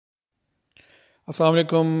Assalamu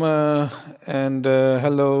alaikum and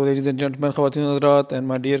hello ladies and gentlemen, Khawateen Hazrat and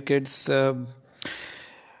my dear kids.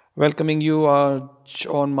 Welcoming you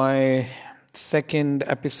on my second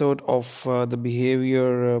episode of the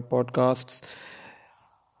Behavior podcasts.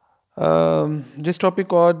 जिस topic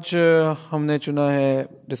को आज हमने चुना है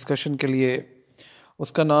discussion के लिए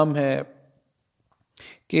उसका नाम है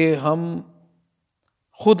कि हम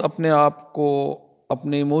खुद अपने आप को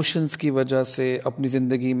अपने इमोशंस की वजह से अपनी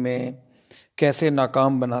ज़िंदगी में कैसे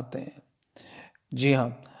नाकाम बनाते हैं। जी हाँ,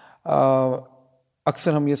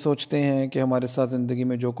 अक्सर हम ये सोचते हैं कि हमारे साथ ज़िंदगी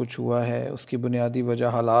में जो कुछ हुआ है उसकी बुनियादी वजह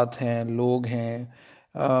हालात हैं, लोग हैं,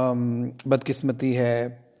 बदकिस्मती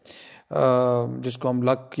है, जिसको हम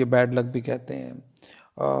लक या बैड लक भी कहते हैं।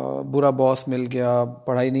 बुरा बॉस मिल गया,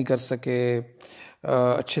 पढ़ाई नहीं कर सके,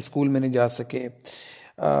 अच्छे स्कूल में नहीं जा सके।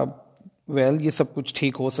 ये सब कुछ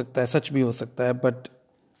ठीक हो सकता है, सच भी हो सकता है, बट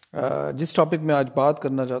जिस टॉपिक में आज बात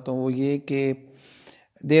करना चाहता हूँ वो ये कि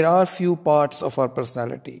there are few parts of our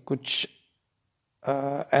personality. कुछ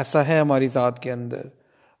ऐसा है हमारी ज़ात के अंदर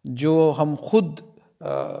जो हम खुद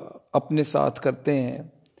अपने साथ करते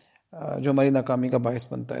हैं, जो हमारी नाकामी का बायस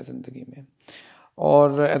बनता है ज़िंदगी में।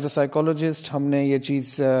 और एज अ साइकोलॉजिस्ट हमने ये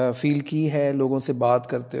चीज़ फील की है लोगों से बात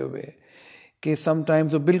करते हुए कि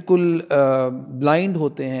समटाइम्स वो बिल्कुल ब्लाइंड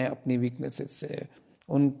होते हैं अपनी वीकनेसेस से,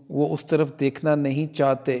 वो उस तरफ देखना नहीं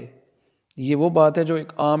चाहते। ये वो बात है जो एक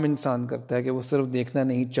आम इंसान करता है कि वो सिर्फ देखना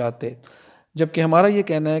नहीं चाहते, जबकि हमारा ये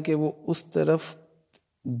कहना है कि वो उस तरफ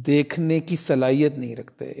देखने की सलाहियत नहीं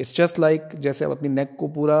रखते। इट्स जस्ट लाइक जैसे आप अपनी नेक को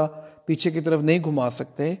पूरा पीछे की तरफ नहीं घुमा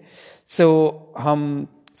सकते, सो हम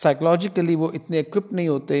साइकोलॉजिकली वो इतने इक्विप नहीं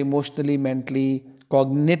होते, इमोशनली, मेंटली,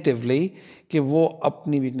 कॉग्निटिवली, कि वो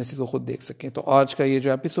अपनी वीकनेसेस को खुद देख सकें। तो आज का ये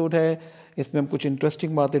जो एपिसोड है इसमें हम कुछ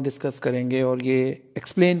इंटरेस्टिंग बातें डिस्कस करेंगे और ये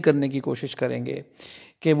एक्सप्लेन करने की कोशिश करेंगे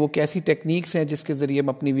कि वो कैसी टेक्निक्स हैं जिसके ज़रिए हम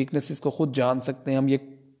अपनी वीकनेसेस को खुद जान सकते हैं। हम ये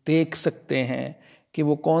देख सकते हैं कि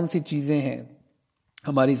वो कौन सी चीज़ें हैं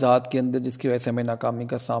हमारी ज़ात के अंदर जिसकी वजह से हमें नाकामी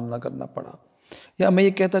का सामना करना पड़ा। या मैं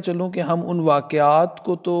ये कहता चलूँ कि हम उन वाक़यात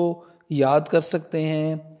को तो याद कर सकते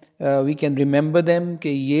हैं, वी कैन रिमेंबर देम, कि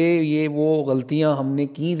ये वो गलतियाँ हमने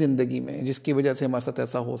की ज़िंदगी में जिसकी वजह से हमारे साथ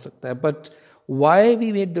ऐसा हो सकता है। But why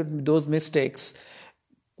we made those mistakes,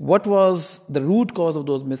 what was the root cause of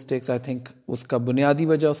those mistakes, I think उसका बुनियादी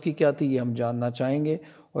वजह उसकी क्या थी, ये हम जानना चाहेंगे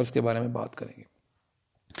और इसके बारे में बात करेंगे।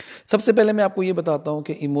 सबसे पहले मैं आपको ये बताता हूँ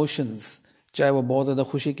कि इमोशंस, चाहे वो बहुत ज़्यादा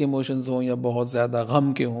खुशी के इमोशंस हों या बहुत ज़्यादा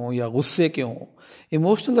गम के हों या गुस्से के हों,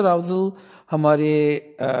 इमोशनल अराउजल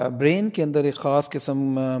हमारे ब्रेन के अंदर एक ख़ास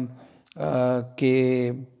किस्म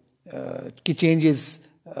की चेंजेस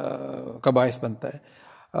का बायस बनता है।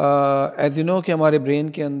 एज यू नो कि हमारे ब्रेन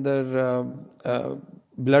के अंदर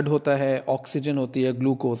ब्लड होता है, ऑक्सीजन होती है,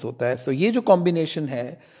 ग्लूकोज होता है। तो ये जो कॉम्बिनेशन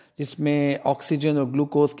है जिसमें ऑक्सीजन और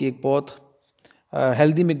ग्लूकोज की एक बहुत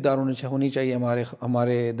हेल्दी मिकदार होनी चाहिए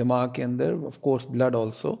हमारे दिमाग के अंदर, ऑफ कोर्स ब्लड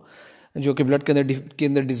ऑल्सो, जो कि ब्लड के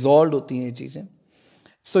अंदर डिज़ोल्व होती हैं ये चीज़ें।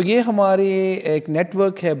 सो ये हमारे एक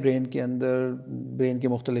नेटवर्क है ब्रेन के अंदर, ब्रेन के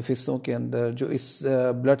मुख्तलिफ हिस्सों के अंदर, जो इस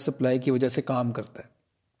ब्लड सप्लाई की वजह से काम करता है।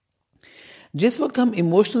 जिस वक्त हम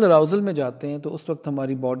इमोशनल अराउजल में जाते हैं तो उस वक्त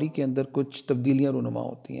हमारी बॉडी के अंदर कुछ तब्दीलियां रूनुमा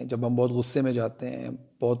होती हैं। जब हम बहुत गुस्से में जाते हैं,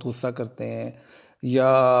 बहुत गुस्सा करते हैं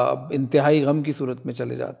या इंतहाई गम की सूरत में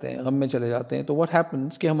चले जाते हैं, गम में चले जाते हैं, तो व्हाट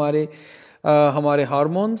हैपन्स कि हमारे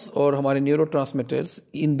हार्मोन्स और हमारे न्यूरोट्रांसमीटर्स,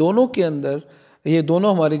 इन दोनों के अंदर, ये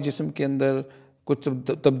दोनों हमारे जिस्म के अंदर कुछ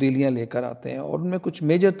तब्दीलियाँ लेकर आते हैं। और उनमें कुछ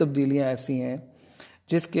मेजर तब्दीलियाँ ऐसी हैं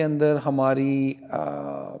जिसके अंदर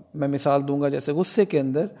मैं मिसाल दूंगा, जैसे गुस्से के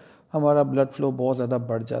अंदर हमारा ब्लड फ्लो बहुत ज़्यादा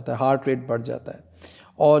बढ़ जाता है, हार्ट रेट बढ़ जाता है।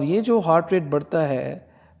 और ये जो हार्ट रेट बढ़ता है,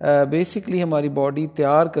 बेसिकली हमारी बॉडी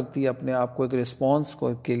तैयार करती है अपने आप को एक रिस्पॉन्स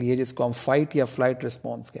के लिए, जिसको हम फाइट या फ्लाइट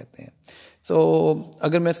रिस्पॉन्स कहते हैं।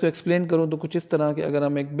 अगर मैं इसको एक्सप्लेन करूँ तो कुछ इस तरह कि अगर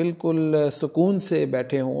हम एक बिल्कुल सुकून से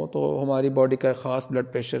बैठे हों तो हमारी बॉडी का एक ख़ास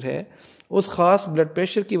ब्लड प्रेशर है, उस ख़ास ब्लड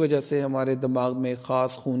प्रेशर की वजह से हमारे दिमाग में एक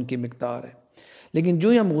ख़ास खून की मिकदार है। लेकिन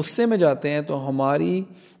जो ही हम गुस्से में जाते हैं तो हमारी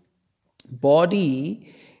बॉडी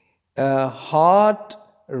हार्ट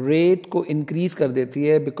रेट को इंक्रीज कर देती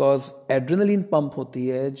है, बिकॉज एड्रेनलिन पंप होती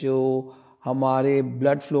है जो हमारे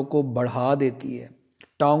ब्लड फ्लो को बढ़ा देती है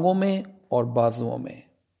टांगों में और बाजुओं में।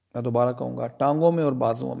 मैं दोबारा कहूँगा, टांगों में और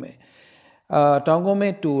बाजुओं में। टांगों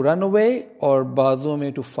में टू रन अवे और बाजुओं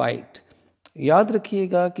में टू फाइट। याद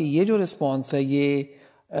रखिएगा कि ये जो रिस्पॉन्स है ये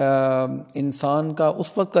इंसान का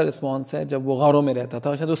उस वक्त का रिस्पॉन्स है जब वो गारों में रहता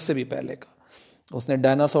था, शायद उससे भी पहले का। उसने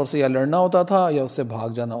डायनासोर से या लड़ना होता था या उससे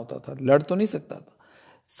भाग जाना होता था, लड़ तो नहीं सकता था।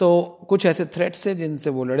 कुछ ऐसे थ्रेट्स है जिनसे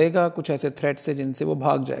वो लड़ेगा, कुछ ऐसे थ्रेट्स है जिनसे वो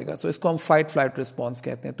भाग जाएगा। इसको हम फाइट फ्लाइट रिस्पॉन्स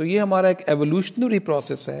कहते हैं। तो ये हमारा एक एवोल्यूशनरी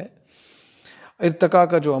प्रोसेस है इर्तिका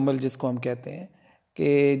का जो अमल जिसको हम कहते हैं,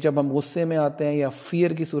 कि जब हम गुस्से में आते हैं या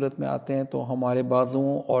फियर की सूरत में आते हैं तो हमारे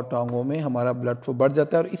बाजुओं और टांगों में हमारा ब्लड फ्लो बढ़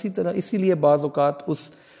जाता है, और इसीलिए बाज़ औक़ात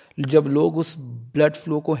जब लोग उस ब्लड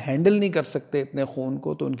फ्लो को हैंडल नहीं कर सकते इतने खून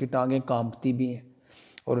को, तो उनकी टांगें कांपती भी हैं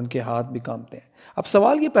और उनके हाथ भी कांपते हैं। अब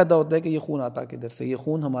सवाल ये पैदा होता है कि ये खून आता किधर से? ये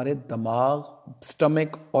खून हमारे दिमाग,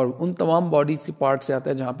 स्टमक और उन तमाम बॉडी के पार्ट से आता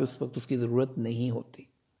है जहाँ पे उस वक्त उसकी ज़रूरत नहीं होती।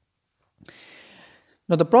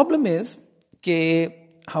 नो द प्रॉब्लम इज़ कि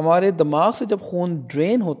हमारे दिमाग से जब खून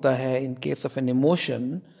ड्रेन होता है in case of an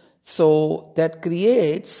emotion, so that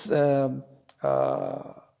creates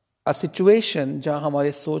a situation जहाँ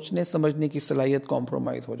हमारे सोचने समझने की सलाहियत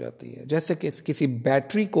कॉम्प्रोमाइज़ हो जाती है। जैसे कि किसी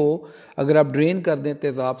बैटरी को अगर आप ड्रेन कर दें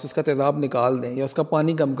तेज़ाब से, उसका तेज़ाब निकाल दें या उसका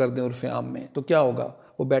पानी कम कर दें उर्फ़े आम में, तो क्या होगा?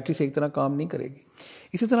 वो बैटरी से एक तरह काम नहीं करेगी।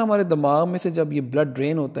 इसी तरह हमारे दिमाग में से जब ये ब्लड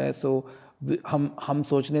ड्रेन होता है, सो हम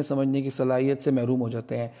सोचने समझने की सलाहियत से महरूम हो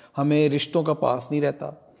जाते हैं। हमें रिश्तों का पास नहीं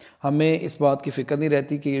रहता, हमें इस बात की फ़िक्र नहीं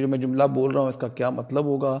रहती कि ये जो मैं जुमला बोल रहा हूँ इसका क्या मतलब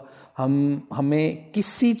होगा। हमें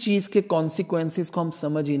किसी चीज़ के कॉन्सिक्वेंसेस को हम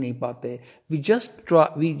समझ ही नहीं पाते। We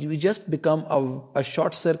just become a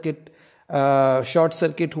short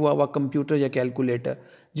circuit हुआ हुआ कंप्यूटर या कैलकुलेटर,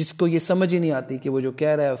 जिसको ये समझ ही नहीं आती कि वो जो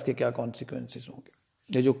कह रहा है उसके क्या कॉन्सिक्वेंसेस होंगे,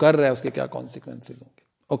 ये जो कर रहा है उसके क्या कॉन्सिक्वेंसेस होंगे।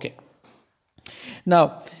 ओके, नाउ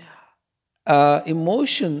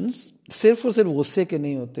इमोशंस सिर्फ और सिर्फ गुस्से के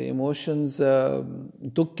नहीं होते। इमोशंस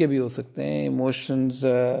दुख के भी हो सकते हैं, इमोशंस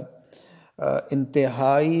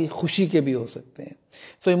इंतहाई खुशी के भी हो सकते हैं।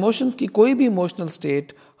 सो इमोशंस की कोई भी इमोशनल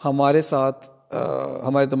स्टेट हमारे साथ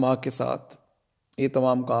हमारे दिमाग के साथ ये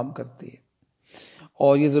तमाम काम करती है,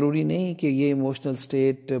 और ये ज़रूरी नहीं कि ये इमोशनल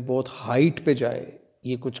स्टेट बहुत हाइट पे जाए।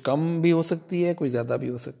 ये कुछ कम भी हो सकती है, कुछ ज़्यादा भी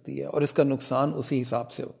हो सकती है, और इसका नुकसान उसी हिसाब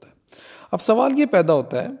से होता है। अब सवाल ये पैदा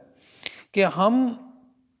होता है कि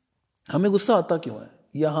हमें गुस्सा आता क्यों है,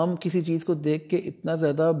 या हम किसी चीज़ को देख के इतना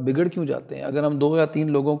ज़्यादा बिगड़ क्यों जाते हैं। अगर हम 2 या 3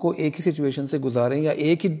 लोगों को एक ही सिचुएशन से गुजारें, या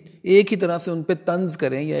एक ही तरह से उन पे तंज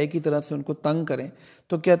करें, या एक ही तरह से उनको तंग करें,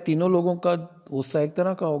 तो क्या तीनों लोगों का गुस्सा एक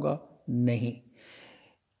तरह का होगा? नहीं।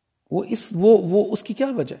 वो उसकी क्या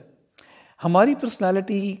वजह है? हमारी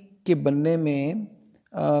पर्सनालिटी के बनने में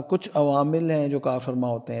कुछ अवामिल हैं जो कार फरमा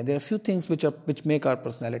होते हैं। There are few things which make our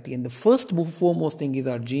personality, and the first foremost thing is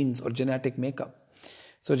our genes और जेनेटिक मेकअप।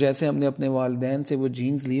 सो जैसे हमने अपने वालिदैन से वो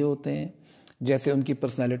जीन्स लिए होते हैं, जैसे उनकी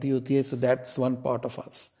पर्सनालिटी होती है, so that's one part of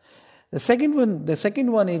us. The second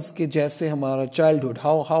one is कि जैसे हमारा childhood,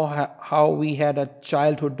 how we had a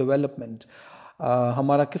childhood development,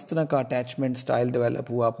 हमारा किस तरह का अटैचमेंट स्टाइल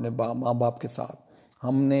डेवलप हुआ अपने माँ बाप के साथ,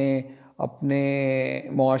 हमने अपने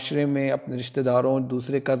माशरे में अपने रिश्तेदारों,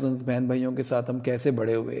 दूसरे कज़न्स, बहन भाइयों के साथ हम कैसे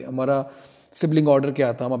बड़े हुए, हमारा सिबलिंग ऑर्डर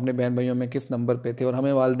क्या था, हम अपने बहन भाइयों में किस नंबर पे थे, और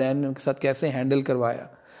हमें वालिदैन ने उनके साथ कैसे हैंडल करवाया,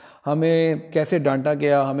 हमें कैसे डांटा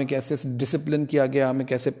गया, हमें कैसे डिसिप्लिन किया गया, हमें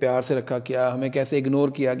कैसे प्यार से रखा गया, हमें कैसे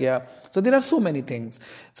इग्नोर किया गया। So there are so many things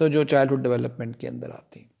जो चाइल्डहुड डेवलपमेंट के अंदर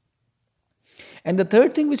आती। And the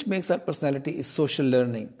third thing which makes our personality is social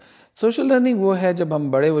learning. Social learning वो है जब हम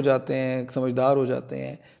बड़े हो जाते हैं, समझदार हो जाते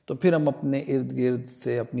हैं, तो फिर हम अपने इर्द गिर्द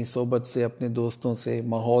से, अपनी सोबत से, अपने दोस्तों से,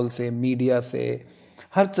 माहौल से, मीडिया से,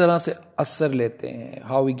 हर तरह से असर लेते हैं।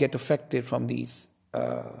 How we get affected from these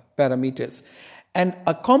parameters, and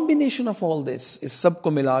a combination of all this, इस सब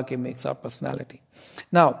को मिला के makes our personality.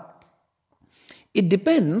 Now it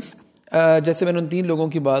depends, जैसे मैंने उन 3 लोगों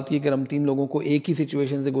की बात की, अगर हम 3 लोगों को एक ही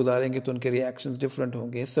सिचुएशन से गुजारेंगे तो उनके रिएक्शंस डिफरेंट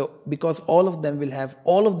होंगे। So because all of them will have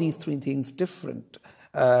all of these 3 things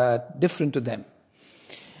different to them.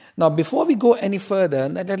 Now before we go any further,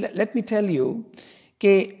 let me tell you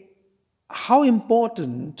कि how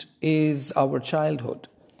important is our childhood.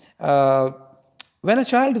 When a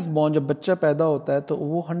child is born, जब बच्चा पैदा होता है तो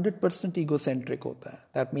वो 100% egocentric होता है।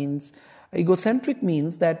 That means egocentric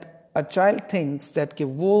means that a child thinks that कि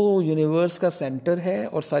वो यूनिवर्स का सेंटर है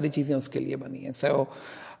और सारी चीज़ें उसके लिए बनी हैं। सो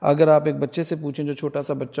अगर आप एक बच्चे से पूछें, जो छोटा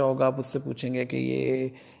सा बच्चा होगा, आप उससे पूछेंगे कि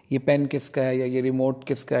ये पेन किसका है, या ये रिमोट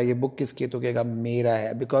किसका है, ये बुक किसकी है, तो कहेगा मेरा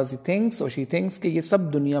है। बिकॉज ही थिंक्स और शी थिंक्स कि ये सब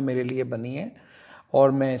दुनिया मेरे लिए बनी है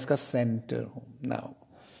और मैं इसका सेंटर हूँ।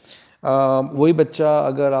 नाउ वही बच्चा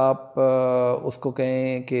अगर आप उसको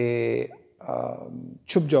कहें कि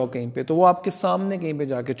छुप जाओ कहीं पे, तो वो आपके सामने कहीं पे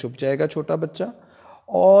जाके छुप जाएगा, छोटा बच्चा।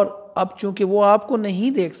 और अब चूंकि वो आपको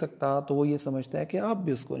नहीं देख सकता, तो वो ये समझता है कि आप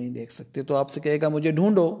भी उसको नहीं देख सकते, तो आपसे कहेगा मुझे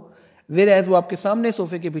ढूंढो। वेयरएज़ वो आपके सामने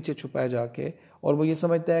सोफे के पीछे छुपाया जाके, और वो ये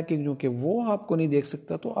समझता है कि क्योंकि वो आपको नहीं देख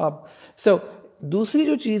सकता तो आप। दूसरी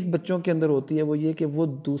जो चीज़ बच्चों के अंदर होती है वो ये कि वो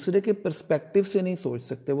दूसरे के पर्सपेक्टिव से नहीं सोच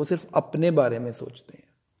सकते, वो सिर्फ अपने बारे में सोचते हैं।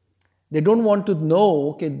 They don't want to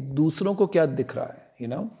know कि दूसरों को क्या दिख रहा है, यू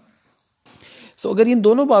नो। सो अगर इन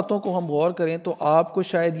दोनों बातों को हम गौर करें तो आपको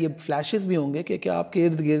शायद ये फ्लैशेस भी होंगे कि क्या आपके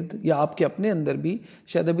इर्द गिर्द या आपके अपने अंदर भी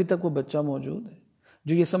शायद अभी तक वो बच्चा मौजूद है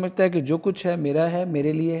जो ये समझता है कि जो कुछ है,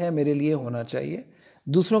 मेरे लिए होना चाहिए,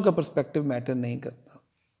 दूसरों का पर्सपेक्टिव मैटर नहीं करता।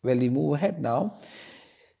 Well we move ahead now.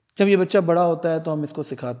 जब ये बच्चा बड़ा होता है तो हम इसको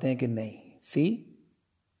सिखाते हैं कि नहीं, सी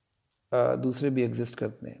दूसरे भी एग्जिस्ट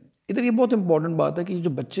करते हैं। इधर ये बहुत इंपॉर्टेंट बात है कि जो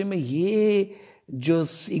बच्चे में ये जो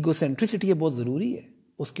ईगोसेंट्रिसिटी है बहुत ज़रूरी है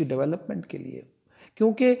उसकी डेवलपमेंट के लिए,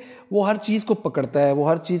 क्योंकि वो हर चीज़ को पकड़ता है, वो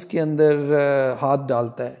हर चीज़ के अंदर हाथ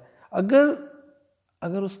डालता है।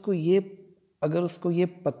 अगर उसको ये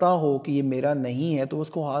पता हो कि ये मेरा नहीं है तो वो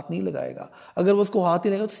उसको हाथ नहीं लगाएगा। अगर वो उसको हाथ नहीं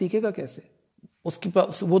लगाएगा तो सीखेगा कैसे? उसके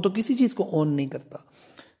पास वो तो किसी चीज़ को ओन नहीं करता।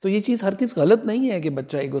 तो ये चीज़ हर किस गलत नहीं है कि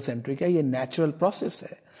बच्चा ईगोसेंट्रिक है, ये नेचुरल प्रोसेस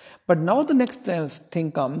है। But now the next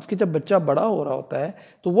thing comes कि जब बच्चा बड़ा हो रहा होता है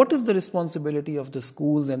तो what is the responsibility of the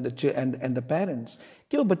schools and the parents,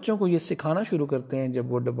 कि वो बच्चों को ये सिखाना शुरू करते हैं जब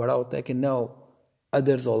वो बड़ा होता है कि नो,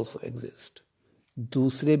 अदर्स ऑल्सो एग्जिस्ट,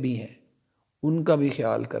 दूसरे भी हैं, उनका भी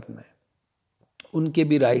ख्याल करना है, उनके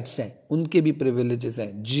भी राइट्स हैं, उनके भी प्रिविलेजेस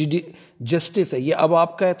हैं, जस्टिस है। ये अब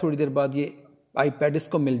आपका है, थोड़ी देर बाद ये आईपैड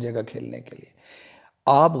इसको मिल जाएगा खेलने के लिए।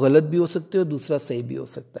 आप गलत भी हो सकते हो, दूसरा सही भी हो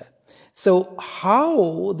सकता है। So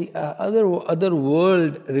how the other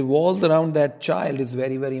world revolves around that child is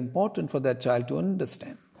very very important for that child to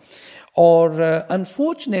understand. और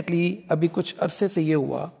unfortunately अभी कुछ अरसे से ये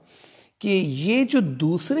हुआ कि ये जो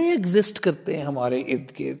दूसरे एग्जिस्ट करते हैं हमारे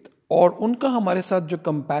इर्द गिर्द और उनका हमारे साथ जो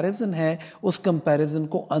कंपैरिजन है उस कंपैरिजन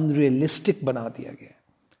को अनरियलिस्टिक बना दिया गया।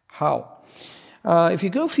 How? If you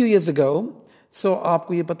go few years ago, so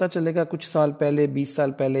आपको ये पता चलेगा कुछ साल पहले, 20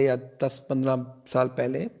 साल पहले या 10-15 साल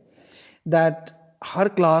पहले, दैट हर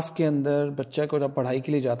क्लास के अंदर बच्चा को जब पढ़ाई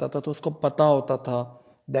के लिए जाता था तो उसको पता होता था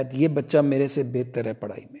दैट ये बच्चा मेरे से बेहतर है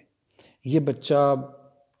पढ़ाई में, ये बच्चा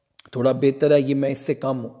थोड़ा बेहतर है, ये मैं इससे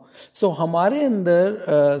कम हूँ। सो हमारे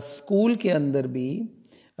अंदर स्कूल के अंदर भी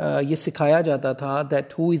ये सिखाया जाता था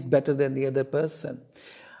that who is better than the other person.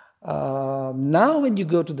 Now when you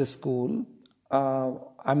go to the school,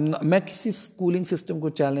 मैं किसी स्कूलिंग सिस्टम को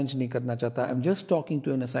चैलेंज नहीं करना चाहता। I am just talking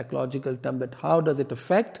to in a psychological term that how does it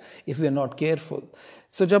affect if we are not careful.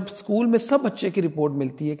 So जब school में सब बच्चे की रिपोर्ट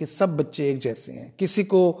मिलती है कि सब बच्चे एक जैसे हैं, किसी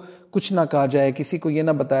को कुछ ना कहा जाए, किसी को ये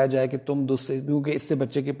ना बताया जाए कि तुम दूसरे, क्योंकि इससे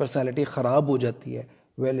बच्चे की पर्सनैलिटी ख़राब हो जाती है।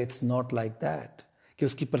 Well it's not like that कि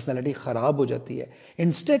उसकी पर्सनैलिटी ख़राब हो जाती है।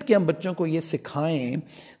 इंस्टेड कि हम बच्चों को ये सिखाएं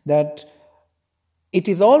that it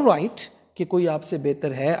is all right कि कोई आपसे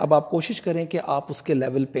बेहतर है, अब आप कोशिश करें कि आप उसके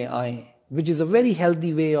लेवल पे आएं, which is a very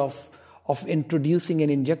healthy way of introducing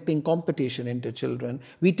and injecting competition into children.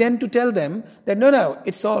 We tend to tell them that no,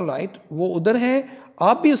 it's all right, वो उधर है,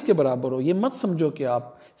 आप भी उसके बराबर हो, ये मत समझो कि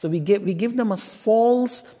आप। So we give them a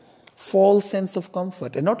false sense of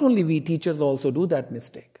comfort. And not only we, teachers also do that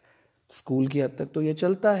mistake. School की हद तक तो ये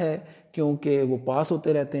चलता है क्योंकि वो पास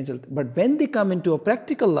होते रहते हैं, चलते, but when they come into a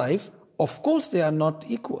practical life, of course they are not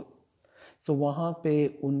equal. So वहाँ पे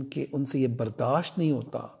उनसे ये बर्दाश्त नहीं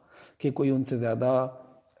होता कि कोई उनसे ज़्यादा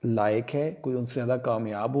लायक है, कोई उनसे ज़्यादा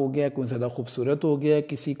कामयाब हो गया, कोई उनसे ज़्यादा खूबसूरत हो गया,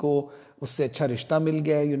 किसी को उससे अच्छा रिश्ता मिल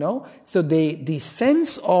गया, you know. So the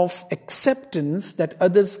sense of acceptance that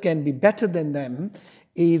others can be better than them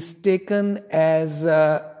is taken as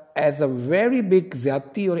a very big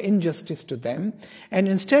zyadti or injustice to them. And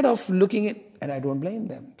instead of looking at, and I don't blame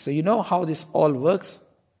them. So you know how this all works.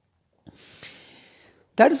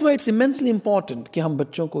 That is why it's immensely important कि हम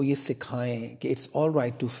बच्चों को ये सिखाएं कि it's all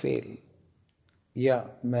right to fail.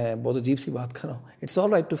 मैं बहुत अजीब सी बात कर रहा हूँ. It's all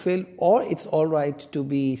right to fail, or it's all right to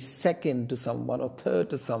be second to someone or third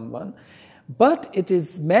to someone, but it is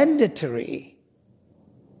mandatory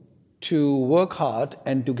to work hard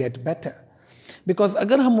and to get better. Because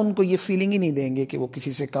अगर हम उनको ये फीलिंग ही नहीं देंगे कि वो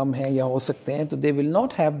किसी से कम है या हो सकते हैं, तो they will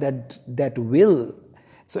not have that will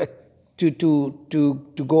so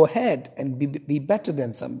to go ahead and be better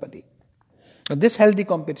than somebody. This healthy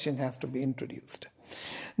competition has to be introduced.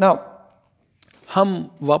 Now हम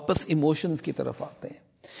वापस इमोशंस की तरफ आते हैं.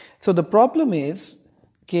 सो द प्रॉब्लम इज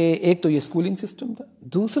कि एक तो ये स्कूलिंग सिस्टम था,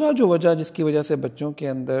 दूसरा जो वजह जिसकी वजह से बच्चों के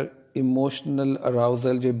अंदर इमोशनल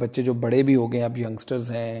अराउजल, जो बच्चे जो बड़े भी हो गए, अब यंगस्टर्स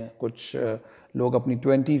हैं, कुछ लोग अपनी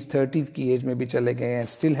 20s 30s की एज में भी चले गए हैं,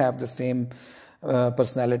 still have the same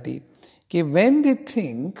personality, कि when they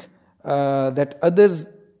think that others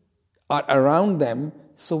are around them,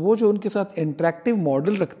 सो वो जो उनके साथ इंटरेक्टिव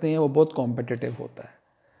मॉडल रखते हैं वो बहुत कॉम्पिटिटिव होता है.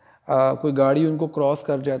 कोई गाड़ी उनको क्रॉस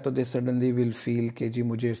कर जाए तो दे सडनली विल फील कि जी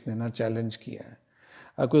मुझे इसने ना चैलेंज किया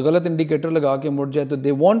है. कोई गलत इंडिकेटर लगा के मुड़ जाए तो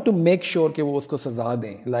दे वांट टू मेक श्योर कि वो उसको सजा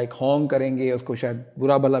दें, लाइक हॉर्न करेंगे, उसको शायद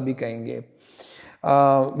बुरा भला भी कहेंगे.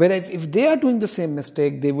 Whereas if they are doing the same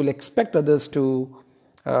mistake, they will expect others to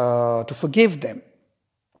forgive them.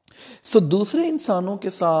 So दूसरे इंसानों के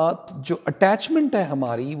साथ जो अटैचमेंट है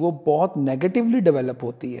हमारी वो बहुत नेगेटिवली डेवलप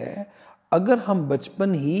होती है अगर हम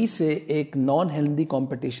बचपन ही से एक नॉन हेल्दी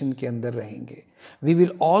कंपटीशन के अंदर रहेंगे. वी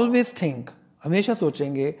विल ऑलवेज थिंक, हमेशा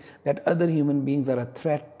सोचेंगे that other human beings are a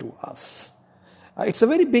threat to us. It's a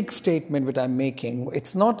very big statement which I'm making.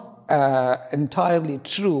 It's not entirely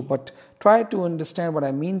true, but try to understand what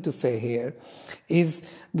I mean to say here is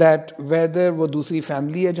that whether वो दूसरी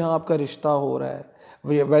family है जहाँ आपका रिश्ता हो रहा है,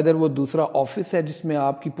 weather वो दूसरा ऑफिस है जिसमें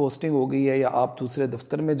आपकी पोस्टिंग हो गई है या आप दूसरे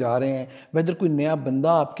दफ्तर में जा रहे हैं, वेदर कोई नया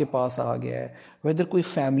बंदा आपके पास आ गया है, वेदर कोई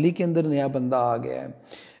फैमिली के अंदर नया बंदा आ गया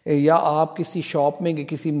है, या आप किसी शॉप में गए,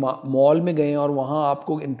 किसी मॉल में गए और वहाँ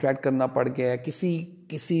आपको इंटरेक्ट करना पड़ गया है किसी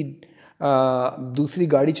दूसरी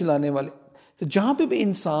गाड़ी चलाने वाले. तो जहाँ पे भी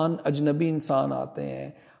इंसान, अजनबी इंसान आते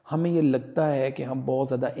हैं, हमें ये लगता है कि हम बहुत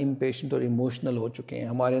ज़्यादा इम्पेशेंट और इमोशनल हो चुके हैं.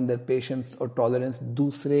 हमारे अंदर पेशेंस और टॉलरेंस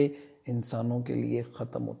दूसरे इंसानों के लिए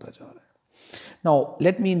ख़त्म होता जा रहा है. Now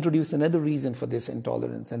let me introduce another reason for this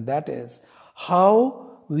intolerance, and that is how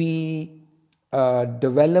we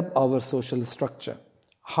develop our social structure,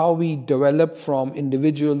 how we develop from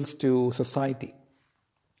individuals to society.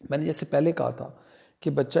 मैंने जैसे पहले कहा था कि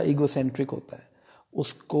बच्चा ईगोसेंट्रिक होता है,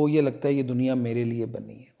 उसको ये लगता है ये दुनिया मेरे लिए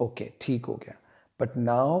बनी है. ओके, ठीक हो गया. बट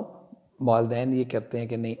नाउ वालिदैन ये कहते हैं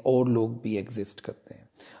कि नहीं, और लोग भी एग्जिस्ट करते हैं.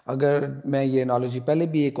 अगर मैं ये एनालॉजी पहले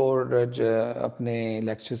भी एक और अपने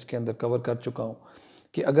लेक्चर्स के अंदर कवर कर चुका हूँ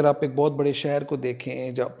कि अगर आप एक बहुत बड़े शहर को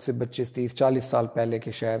देखें, जब से 25-30-40 साल पहले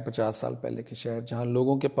के शहर, 50 साल पहले के शहर, जहाँ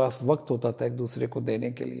लोगों के पास वक्त होता था एक दूसरे को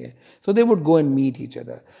देने के लिए, so they would go and meet each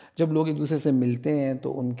other. जब लोग एक दूसरे से मिलते हैं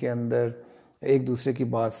तो उनके अंदर एक दूसरे की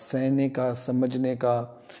बात सहने का, समझने का,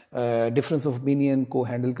 डिफरेंस ऑफ ओपिनियन को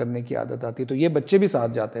हैंडल करने की आदत आती है. तो ये बच्चे भी साथ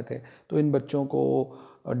जाते थे, तो इन बच्चों को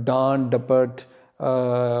डांट डपट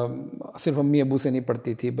सिर्फ अम्मी अबू से नहीं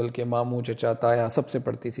पड़ती थी, बल्कि मामू चचा ताया सबसे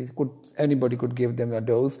पड़ती थी. Anybody could give them a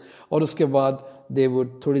dose, और उसके बाद दे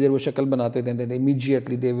वुड, थोड़ी देर वो शक्ल बनाते थे,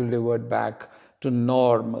 immediately they will revert back to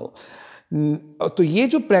normal. तो ये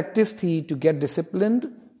जो प्रैक्टिस थी to get disciplined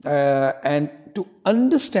and to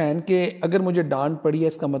understand कि अगर मुझे डांट पड़ी है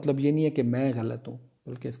इसका मतलब ये नहीं है कि मैं गलत हूँ,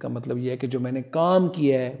 बल्कि इसका मतलब ये है कि जो मैंने काम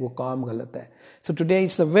किया है वो काम गलत है. So today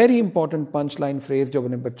it's a very important punch line phrase जो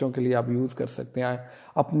अपने बच्चों के लिए आप यूज़ कर सकते हैं,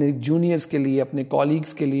 अपने जूनियर्स के लिए, अपने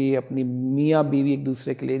कॉलीग्स के लिए, अपनी मियाँ बीवी एक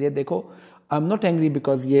दूसरे के लिए. देखो, I am not angry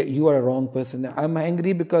because you are a wrong person, I am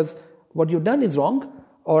angry because what you done is wrong,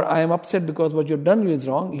 और I am upset because what you done is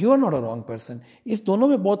wrong. You are not a wrong person. इस दोनों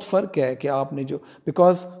में बहुत फ़र्क है कि आपने जो,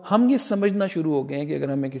 बिकॉज हम ये समझना शुरू हो गए हैं कि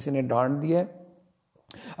अगर हमें किसी ने डांट दिया है,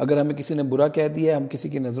 अगर हमें किसी ने बुरा कह दिया है, हम किसी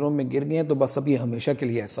की नज़रों में गिर गए हैं, तो बस अब ये हमेशा के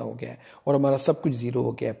लिए ऐसा हो गया है और हमारा सब कुछ ज़ीरो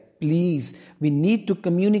हो गया है. Please, we need to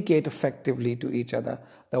communicate effectively to each other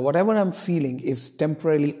that whatever I am feeling is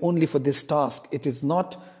temporarily only for this task, it is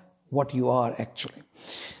not what you are actually.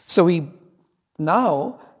 So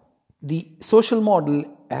now the social model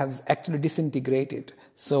has actually disintegrated.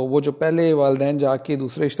 So वो जो पहले वालिदैन जाके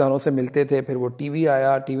दूसरे रिश्तेदारों से मिलते थे, फिर वो टीवी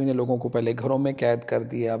आया, टीवी ने लोगों को पहले घरों में कैद कर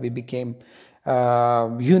दिया. We became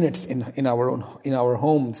units in our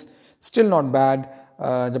homes. Still not bad.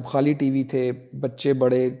 जब खाली टीवी थे, बच्चे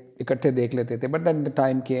बड़े इकट्ठे देख लेते थे. But then the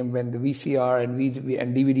time came when the VCR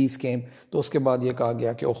and DVDs came, तो उसके बाद ये कहा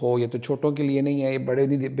गया कि ओहो, ये तो छोटों के लिए नहीं है, ये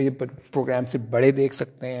बड़े प्रोग्राम सिर्फ बड़े देख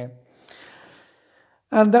सकते हैं.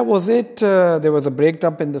 And that was it. There was a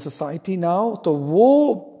breakup in the society now. तो वो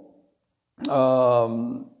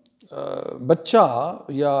बच्चा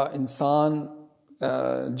या इंसान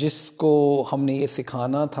जिसको हमने ये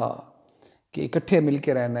सिखाना था कि इकट्ठे मिल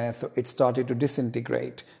के रहना है, so it started to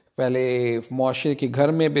disintegrate. पहले मुआशरे के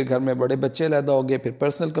घर में भी, घर में बड़े बच्चे पैदा हो गए, फिर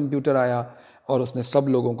पर्सनल कंप्यूटर आया और उसने सब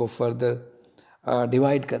लोगों को फर्दर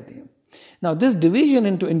डिवाइड कर दिया. Now this division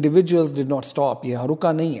into individuals did not stop. ये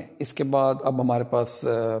रुका नहीं है. इसके बाद अब हमारे पास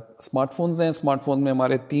स्मार्टफोन्स हैं. स्मार्टफोन में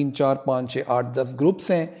हमारे 3, 4, 5, 6, 8, 10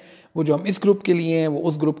 ग्रुप्स हैं. वो जो हम इस ग्रुप के लिए हैं वो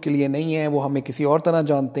उस ग्रुप के लिए नहीं है, वो हमें किसी और तरह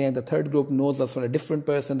जानते हैं. The third group knows us from a different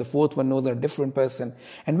person, the fourth one knows a different person.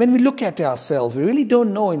 And when we look at ourselves, we really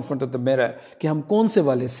don't know in front of the mirror कि हम कौन से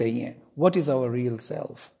वाले सही हैं. What is our real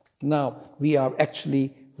self? Now we are actually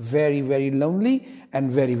very, very lonely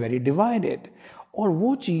and very, very divided. और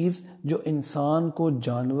वो चीज़ जो इंसान को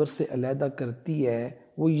जानवर से अलहदा करती है,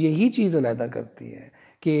 वो यही चीज़ अलहदा करती है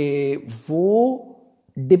कि वो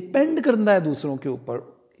डिपेंड करना है दूसरों के ऊपर.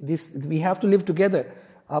 We have to live together.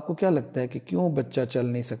 आपको क्या लगता है कि क्यों बच्चा चल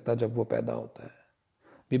नहीं सकता जब वो पैदा होता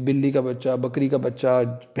है? बिल्ली का बच्चा, बकरी का बच्चा,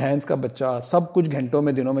 भैंस का बच्चा, सब कुछ घंटों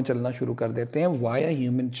में, दिनों में चलना शुरू कर देते हैं. Why a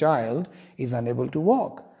human child is unable to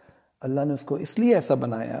walk? अल्लाह ने उसको इसलिए ऐसा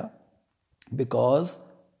बनाया बिकॉज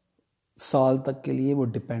साल तक के लिए वो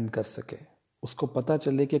डिपेंड कर सके, उसको पता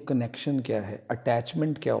चले कि कनेक्शन क्या है,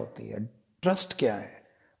 अटैचमेंट क्या होती है, ट्रस्ट क्या है,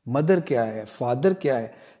 मदर क्या है, फादर क्या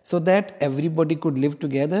है, so that everybody could live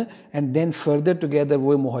together and then further together.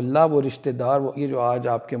 वो मोहल्ला, वो रिश्तेदार, वो ये जो आज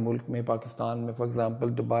आपके मुल्क में, पाकिस्तान में फॉर एग्जांपल,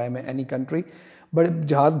 दुबई में, एनी कंट्री, बड़े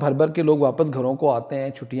जहाज़ भर भर के लोग वापस घरों को आते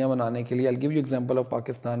हैं छुट्टियां मनाने के लिए। I give you example of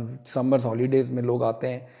Pakistan, summers holidays में लोग आते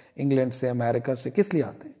हैं इंग्लैंड से, अमेरिका से, किस लिए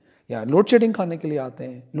आते हैं? या लोड शेडिंग खाने के लिए आते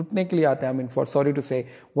हैं, लुटने के लिए आते हैं। I mean for sorry to say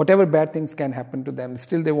whatever bad things can happen to them,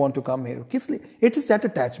 still they want to come here. किस लिए? It is that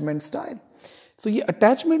attachment style. So ये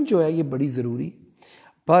अटैचमेंट जो है ये बड़ी ज़रूरी,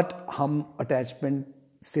 बट हम अटैचमेंट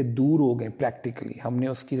से दूर हो गए प्रैक्टिकली, हमने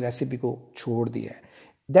उसकी रेसिपी को छोड़ दिया है।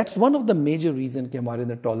 That's one of the major reason कि हमारे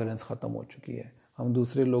अंदर टॉलरेंस ख़त्म हो चुकी है। हम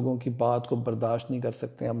दूसरे लोगों की बात को बर्दाश्त नहीं कर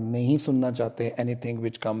सकते, हम नहीं सुनना चाहते anything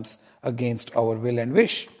which comes against our will and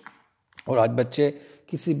wish. और आज बच्चे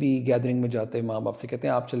किसी भी गैदरिंग में जाते हैं, माँ बाप से कहते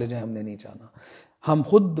हैं आप चले जाएं, हमने नहीं जाना। हम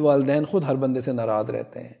खुद वालिदैन खुद हर बंदे से नाराज़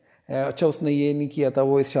रहते हैं, अच्छा उसने ये नहीं किया था,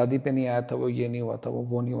 वो इस शादी पे नहीं आया था, वो ये नहीं हुआ था,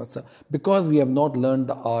 वो नहीं हुआ था, because we have not learn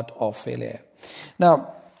the art of failure. Now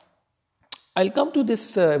I'll come to this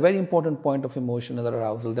very important point of emotional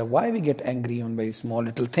arousal, that why we get angry on very small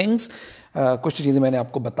little things. कुछ चीज़ें मैंने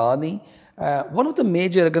आपको बता दी। One of the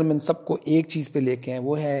major, अगर मैं सबको एक चीज़ पे लेके आए,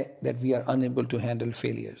 वो है that we are unable to handle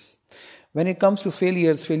failures. When it comes to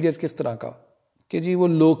failures किस तरह का कि जी वो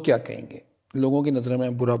लोग क्या कहेंगे, लोगों की नज़र में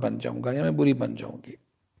मैं बुरा बन जाऊंगा या मैं बुरी बन जाऊंगी।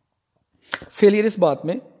 फेलियर इस बात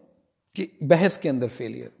में कि बहस के अंदर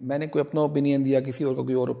फेलियर, मैंने कोई अपना ओपिनियन दिया, किसी और का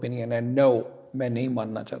कोई और ओपिनियन है, नो मैं नहीं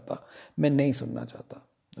मानना चाहता, मैं नहीं सुनना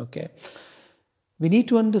चाहता। Okay, we need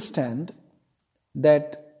to understand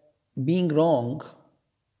that being wrong,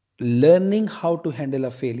 learning how to handle a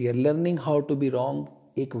failure, learning how to be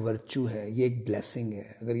wrong एक वर्च्यू है, ये एक ब्लेसिंग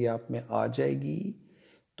है। अगर ये आप में आ जाएगी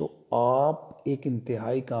तो आप एक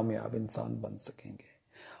इंतहाई कामयाब इंसान बन सकेंगे।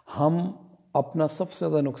 हम अपना सबसे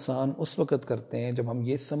ज़्यादा नुकसान उस वक़्त करते हैं जब हम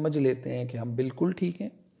ये समझ लेते हैं कि हम बिल्कुल ठीक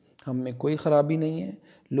हैं, हम में कोई ख़राबी नहीं है,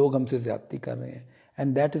 लोग हमसे ज़्यादती कर रहे हैं,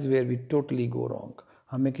 and that is where we totally go wrong.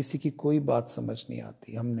 हमें किसी की कोई बात समझ नहीं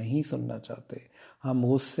आती, हम नहीं सुनना चाहते, हम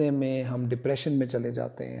गुस्से में, हम डिप्रेशन में चले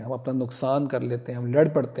जाते हैं, हम अपना नुकसान कर लेते हैं, हम लड़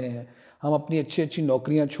पड़ते हैं, हम अपनी अच्छी अच्छी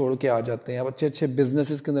नौकरियां छोड़ के आ जाते हैं, हम अच्छे अच्छे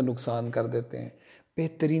बिजनेसेस के अंदर नुकसान कर देते हैं,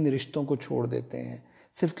 बेहतरीन रिश्तों को छोड़ देते हैं,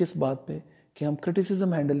 सिर्फ किस बात पे कि हम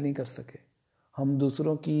क्रिटिसिज्म हैंडल नहीं कर सके, हम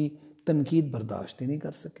दूसरों की तनकीद बर्दाश्त ही नहीं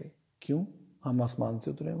कर सके। क्यों? हम आसमान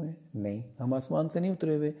से उतरे हुए हैं? नहीं, हम आसमान से नहीं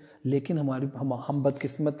उतरे हुए, लेकिन हम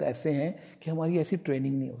बदकिस्मत ऐसे हैं कि हमारी ऐसी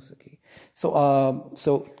ट्रेनिंग नहीं हो सकी।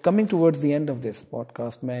 So coming towards the end of this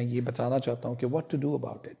podcast, मैं ये बताना चाहता हूँ कि what to do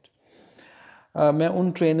about it. मैं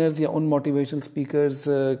उन ट्रेनर्स या उन मोटिवेशनल स्पीकर्स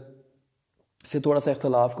से थोड़ा सा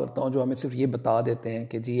इख्तलाफ करता हूँ जो हमें सिर्फ ये बता देते हैं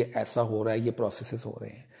कि जी ये ऐसा हो रहा है, ये प्रोसेसेस हो रहे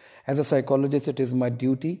हैं। As a psychologist it is my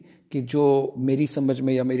duty कि जो मेरी समझ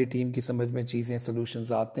में या मेरी टीम की समझ में चीज़ें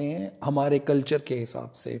सोल्यूशंस आते हैं हमारे कल्चर के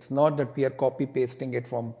हिसाब से, it's not that we are copy pasting it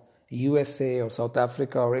from USA और साउथ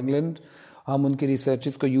अफ्रीका और इंग्लैंड। हम उनकी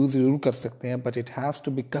रिसर्चेस को यूज़ ज़रूर कर सकते हैं, but it has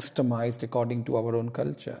to be customised according to our own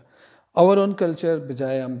culture. Our own culture,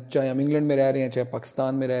 बजाय हम चाहे हम इंग्लैंड में रह रहे हैं, चाहे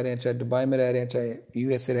पाकिस्तान में रह रहे हैं, चाहे दुबई में रह रहे हैं, चाहे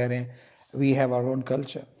USA रह रहे हैं, we have our own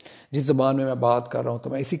culture. जिस ज़बान में मैं बात कर रहा हूँ तो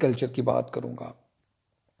मैं इसी कल्चर की बात करूँगा।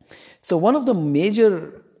 So one of the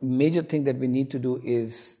major thing that we need to do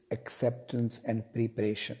is acceptance and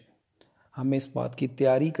preparation. हमें इस बात की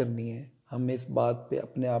तैयारी करनी है, हमें इस बात पे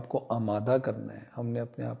अपने आप को आमादा करना है, हमने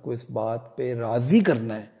अपने आप को इस बात पे राज़ी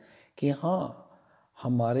करना है कि हाँ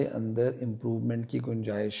हमारे अंदर इम्प्रूवमेंट की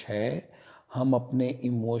गुंजाइश है, हम अपने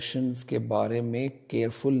इमोशंस के बारे में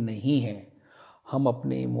केयरफुल नहीं हैं, हम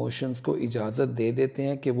अपने इमोशंस को इजाज़त दे देते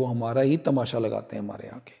हैं कि वो हमारा ही तमाशा लगाते हैं हमारे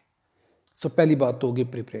आगे। सो पहली बात तो होगी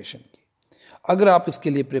प्रिपरेशन की। अगर आप इसके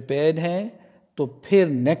लिए प्रिपेयर्ड हैं तो फिर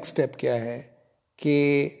नेक्स्ट स्टेप क्या है कि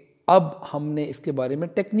अब हमने इसके बारे में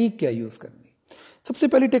टेक्निक क्या यूज़ करनी। सबसे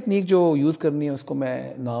पहली टेक्निक जो यूज़ करनी है उसको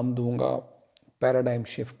मैं नाम दूंगा पैराडाइम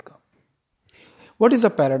शिफ्ट का। What is a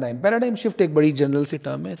paradigm? Paradigm shift एक बड़ी जनरल सी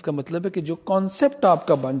टर्म है। इसका मतलब है कि जो कॉन्सेप्ट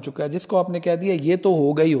आपका बन चुका है, जिसको आपने कह दिया ये तो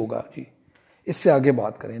होगा ही होगा जी, इससे आगे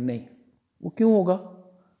बात करें नहीं, वो क्यों होगा,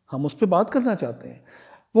 हम उस पर बात करना चाहते हैं,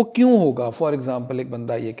 वो क्यों होगा। फॉर एग्जाम्पल एक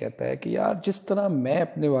बंदा ये कहता है कि यार जिस तरह मैं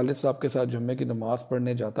अपने वालिद साहब के साथ जुम्मे की नमाज़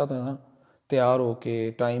पढ़ने जाता था ना, तैयार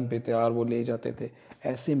होके टाइम पे तैयार वो ले जाते थे,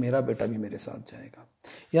 ऐसे मेरा बेटा भी मेरे साथ जाएगा।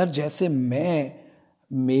 यार जैसे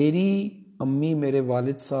मेरी अम्मी मेरे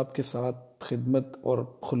वालिद साहब के साथ खिदमत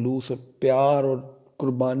और खुलूस और प्यार और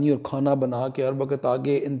कुर्बानी और खाना बना के हर वक्त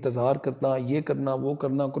आगे इंतज़ार करना, ये करना वो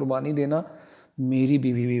करना, कुर्बानी देना, मेरी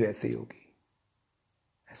बीवी भी वैसे ही होगी,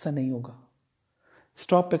 ऐसा नहीं होगा.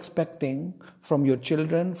 Stop expecting from your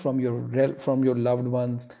children, from your loved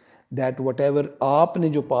ones that whatever आपने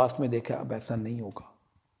जो पास्ट में देखा अब ऐसा नहीं होगा.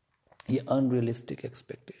 ये अनरियलिस्टिक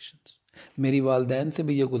एक्सपेक्टेशंस. मेरी वालदैन से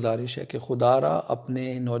भी ये गुजारिश है कि खुदारा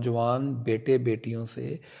अपने नौजवान बेटे बेटियों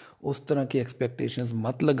से उस तरह की एक्सपेक्टेशंस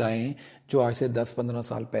मत लगाएं जो आज से 10-15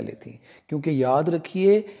 साल पहले थी. क्योंकि याद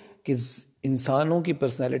रखिए कि इंसानों की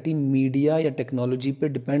पर्सनैलिटी मीडिया या टेक्नोलॉजी पे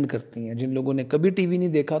डिपेंड करती हैं. जिन लोगों ने कभी टीवी नहीं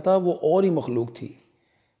देखा था वो और ही मखलूक थी.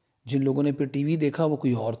 जिन लोगों ने फिर टीवी देखा वो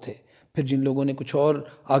कोई और थे. फिर जिन लोगों ने कुछ और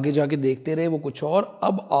आगे जाके देखते रहे वो कुछ और.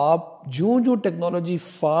 अब आप जो टेक्नोलॉजी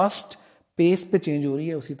फास्ट पेस पे चेंज हो रही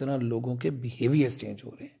है उसी तरह लोगों के बिहेवियर्स चेंज हो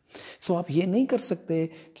रहे हैं. सो आप ये नहीं कर सकते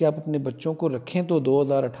कि आप अपने बच्चों को रखें तो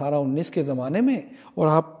 2018-19 के ज़माने में और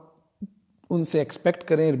आप उनसे एक्सपेक्ट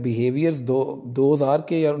करें बिहेवियर्स 2000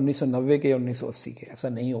 के या 1990 के या 1980 के. ऐसा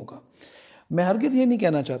नहीं होगा. मैं हरगिज़ ये नहीं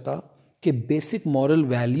कहना चाहता कि बेसिक मॉरल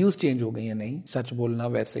वैल्यूज़ चेंज हो गई हैं. नहीं, सच बोलना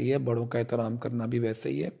वैसे ही है, बड़ों का एहतराम करना भी वैसे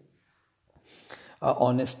ही है,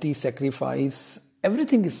 honesty, sacrifice,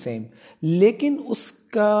 everything is same. लेकिन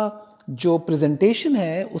उसका जो प्रेजेंटेशन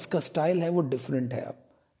है, उसका स्टाइल है, वो डिफरेंट है. अब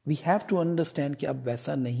वी हैव टू अंडरस्टैंड कि अब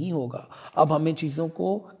वैसा नहीं होगा. अब हमें चीज़ों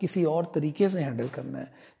को किसी और तरीके से हैंडल करना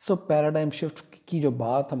है. सो पैराडाइम शिफ्ट की जो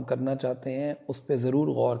बात हम करना चाहते हैं उस पर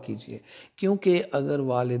ज़रूर गौर कीजिए. क्योंकि अगर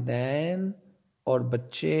वालिदैन और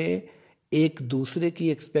बच्चे एक दूसरे की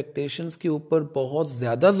एक्सपेक्टेशंस के ऊपर बहुत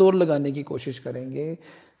ज़्यादा जोर लगाने की कोशिश करेंगे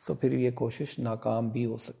तो फिर ये कोशिश नाकाम भी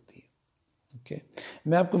हो सकती है. ओके,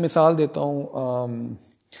 मैं आपको मिसाल देता हूँ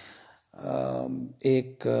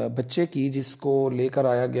एक बच्चे की जिसको लेकर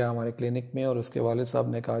आया गया हमारे क्लिनिक में और उसके वालिद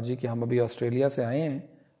साहब ने कहा जी कि हम अभी ऑस्ट्रेलिया से आए हैं.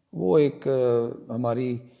 वो एक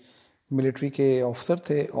हमारी मिलिट्री के ऑफिसर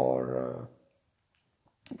थे और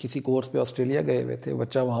किसी कोर्स पे ऑस्ट्रेलिया गए हुए थे.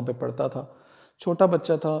 बच्चा वहाँ पे पढ़ता था, छोटा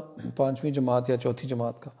बच्चा था, 5वीं जमात या 4थी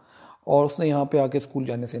जमात का. और उसने यहाँ पे आके स्कूल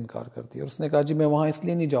जाने से इनकार कर दिया. और उसने कहा जी मैं वहाँ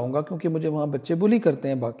इसलिए नहीं जाऊँगा क्योंकि मुझे वहाँ बच्चे बुली करते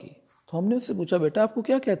हैं बाकी. तो हमने उससे पूछा बेटा आपको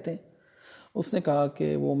क्या कहते हैं. उसने कहा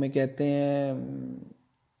कि वो मैं कहते हैं,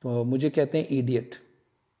 तो मुझे कहते हैं idiot,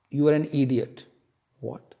 you are an idiot.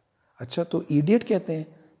 What? अच्छा, तो इडियट कहते हैं.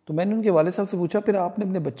 तो मैंने उनके वाले साहब से पूछा फिर आपने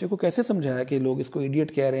अपने बच्चे को कैसे समझाया कि लोग इसको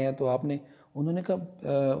इडियट कह रहे हैं. तो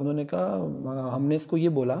उन्होंने कहा हमने इसको ये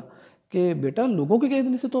बोला कि बेटा लोगों के कह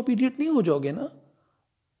देने से तो आप इडियट नहीं हो जाओगे ना.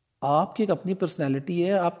 आपकी एक अपनी पर्सनैलिटी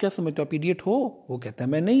है, आप क्या समझते हो आप इडियट हो. वो कहता है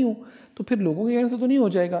मैं नहीं हूँ. तो फिर लोगों के कहने से तो नहीं हो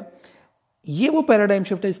जाएगा. ये वो पैराडाइम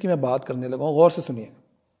शिफ्ट है इसकी मैं बात करने लगा हूँ. गौर से सुनिएगा.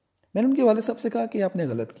 मैंने उनके वाले साहब से कहा कि आपने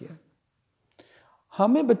गलत किया.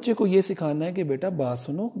 हमें बच्चे को ये सिखाना है कि बेटा बात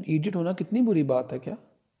सुनो, इडियट होना कितनी बुरी बात है. क्या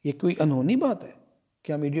ये कोई अनहोनी बात है?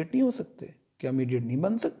 क्या हम इडियट नहीं हो सकते? क्या हम इडियट नहीं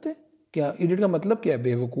बन सकते? क्या इडियट का मतलब क्या है?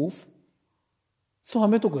 बेवकूफ़. सो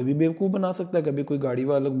हमें तो कोई भी बेवकूफ़ बना सकता है. कभी कोई गाड़ी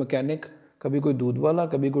वाला मैकेनिक, कभी कोई दूध वाला,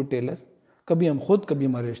 कभी कोई टेलर, कभी हम खुद, कभी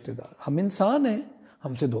हमारे रिश्तेदार. हम इंसान हैं,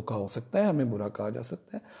 हमसे धोखा हो सकता है, हमें बुरा कहा जा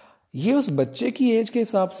सकता है. ये उस बच्चे की एज के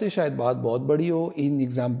हिसाब से शायद बात बहुत बड़ी हो. इन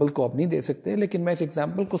एग्जाम्पल्स को आप नहीं दे सकते, लेकिन मैं इस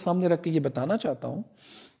एग्जाम्पल को सामने रख के ये बताना चाहता हूँ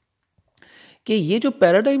कि ये जो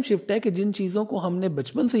पैराडाइम शिफ्ट है कि जिन चीज़ों को हमने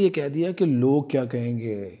बचपन से ये कह दिया कि लोग क्या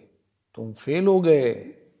कहेंगे, तुम फेल हो गए,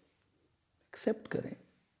 एक्सेप्ट करें.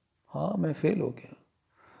 हाँ मैं फेल हो गया.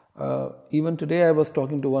 Even today I was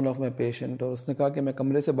talking to one of my patient और उसने कहा कि मैं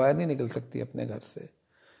कमरे से बाहर नहीं निकल सकती अपने घर से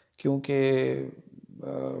क्योंकि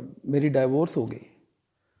मेरी डाइवोर्स हो गई.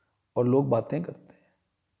 और लोग बातें करते हैं.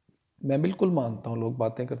 मैं बिल्कुल मानता हूँ लोग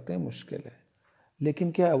बातें करते हैं, मुश्किल है,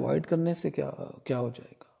 लेकिन क्या अवॉइड करने से क्या हो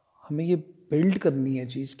जाएगा. हमें ये बिल्ड करनी है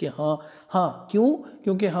चीज़ कि हाँ क्यों,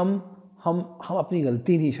 क्योंकि हम अपनी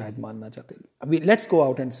गलती नहीं शायद मानना चाहते. अभी let's go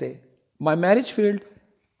out and say my marriage failed,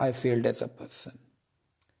 I failed as a person,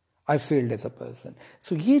 I failed as a person.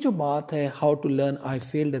 So ये जो बात है how to learn I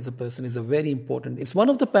failed as a person is a very important, it's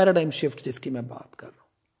one of the paradigm shifts जिसकी मैं बात कर रहा हूँ.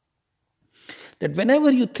 That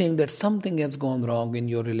whenever you think that something has gone wrong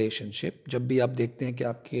in your relationship, जब भी आप देखते हैं कि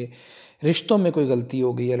आपके रिश्तों में कोई गलती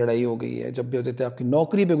हो गई है, लड़ाई हो गई है, जब भी आप देखते हैं आपकी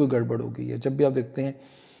नौकरी पे कोई गड़बड़ हो गई है, जब भी आप देखते हैं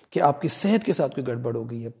कि आपकी सेहत के साथ कोई गड़बड़ हो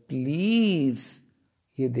गई है, प्लीज़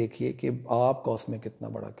ये देखिए कि आपका उसमें कितना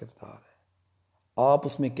बड़ा किरदार है, आप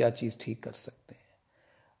उसमें क्या चीज़ ठीक कर सकते हैं.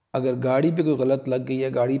 अगर गाड़ी पे कोई गलत लग गई है,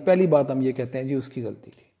 गाड़ी, पहली बात हम ये कहते हैं जी उसकी गलती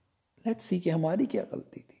थी. लेट्स सी कि हमारी क्या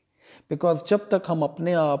गलती थी. बिकॉज जब तक हम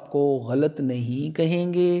अपने आप को गलत नहीं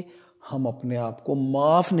कहेंगे हम अपने आप को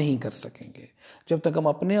माफ़ नहीं कर सकेंगे. जब तक हम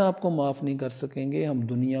अपने आप को माफ़ नहीं कर सकेंगे हम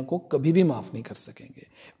दुनिया को कभी भी माफ़ नहीं कर सकेंगे.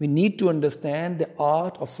 We need to understand the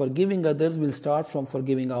art of forgiving others will start from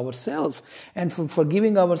forgiving ourselves. And from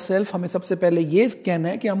forgiving ourselves हमें सबसे पहले ये कहना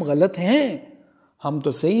है कि हम गलत हैं, हम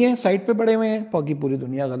तो सही हैं, साइड पे पड़े हुए हैं, बाकी पूरी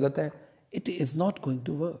दुनिया गलत है. It is not going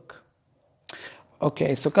to work.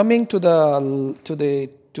 Okay, so coming to the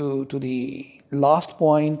last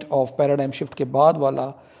point of paradigm shift के बाद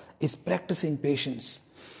वाला is practicing patience.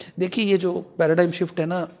 देखिए ये जो पैराडाइम शिफ्ट है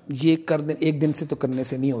ना, ये एक दिन से तो करने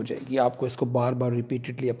से नहीं हो जाएगी. आपको इसको बार बार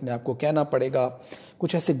रिपीटेडली अपने आप को कहना पड़ेगा.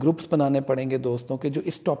 कुछ ऐसे ग्रुप्स बनाने पड़ेंगे दोस्तों के जो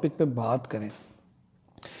इस टॉपिक पे बात करें.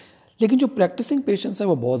 लेकिन जो प्रैक्टिसिंग पेशेंस है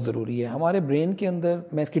वो बहुत ज़रूरी है हमारे ब्रेन के अंदर.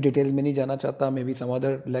 मैं इसकी डिटेल्स में नहीं जाना चाहता, may be some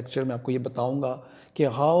other lecture में आपको ये बताऊंगा कि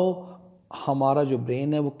हाउ हमारा जो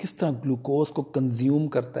ब्रेन है वो किस तरह ग्लूकोज को कंज्यूम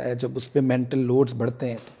करता है जब उस पर मेंटल लोड्स बढ़ते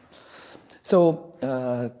हैं. सो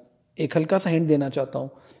एक हल्का सा हिंट देना चाहता हूँ.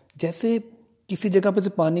 जैसे किसी जगह पे से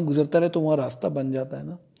पानी गुजरता रहे तो वहाँ रास्ता बन जाता है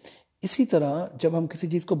ना, इसी तरह जब हम किसी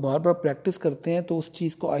चीज़ को बार बार प्रैक्टिस करते हैं तो उस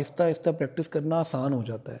चीज़ को आहिस्ता आहिस्ता प्रैक्टिस करना आसान हो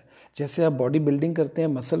जाता है. जैसे आप बॉडी बिल्डिंग करते हैं,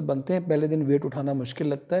 मसल बनते हैं, पहले दिन वेट उठाना मुश्किल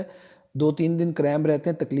लगता है, 2-3 दिन क्रैम्प रहते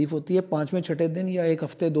हैं, तकलीफ होती है, 5वें-6ठे दिन या 1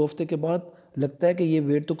 हफ्ते 2 हफ्ते के बाद लगता है कि ये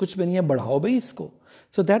वेट तो कुछ भी नहीं है, बढ़ाओ भाई इसको.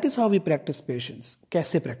 So that is how we practice patience.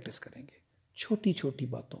 कैसे प्रैक्टिस करेंगे? छोटी छोटी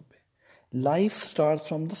बातों पे. Life starts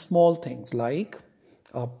from the small things. Like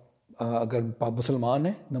आप अगर आप मुसलमान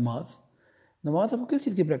हैं, नमाज आपको किस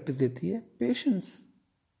चीज़ की प्रैक्टिस देती है? पेशेंस.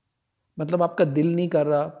 मतलब आपका दिल नहीं कर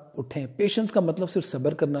रहा, उठें. पेशेंस का मतलब सिर्फ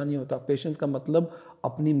सब्र करना नहीं होता. पेशेंस का मतलब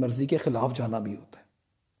अपनी मर्जी के खिलाफ जाना भी होता है.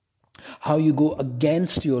 How you go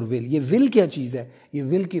against your will. ये विल क्या चीज़ है? ये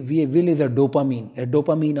will is a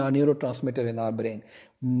dopamine or neurotransmitter in our brain.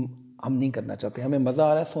 हम नहीं करना चाहते. हमें मज़ा आ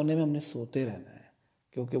रहा है सोने में, हमने सोते रहना है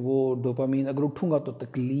क्योंकि वो डोपामीन, अगर उठूंगा तो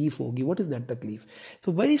तकलीफ होगी. व्हाट इज़ दैट तकलीफ?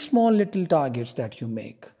 सो very small little targets that you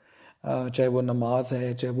make. चाहे वो नमाज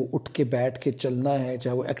है, चाहे वो उठ के बैठ के चलना है,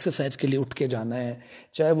 चाहे वो एक्सरसाइज के लिए उठ के जाना है,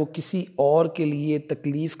 चाहे वो किसी और के लिए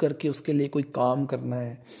तकलीफ़ करके उसके लिए कोई काम करना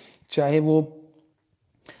है, चाहे वो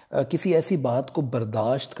किसी ऐसी बात को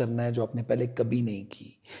बर्दाश्त करना है जो आपने पहले कभी नहीं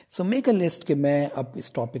की. सो मेक अ लिस्ट कि मैं अब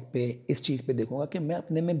इस टॉपिक पे, इस चीज़ पे देखूंगा कि मैं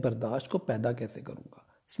अपने में बर्दाश्त को पैदा कैसे करूंगा.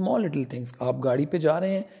 Small little things. आप गाड़ी पे जा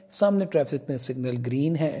रहे हैं, सामने ट्रैफिक सिग्नल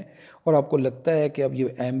ग्रीन है और आपको लगता है कि अब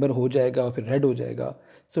ये एम्बर हो जाएगा और फिर रेड हो जाएगा.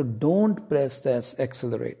 सो डोंट प्रेस द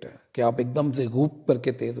एक्सेलरेटर कि आप एकदम से घूप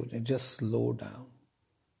करके तेज हो जाए. Just slow down.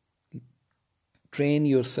 Train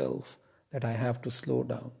yourself that I have to slow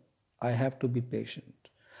down, I have to be patient.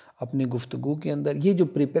 अपनी गुफ्तगू के अंदर ये जो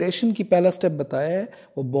प्रिपरेशन की पहला स्टेप बताया है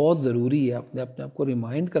वो बहुत ज़रूरी है. अपने आप को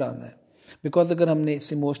रिमाइंड कराना है. बिकॉज अगर हमने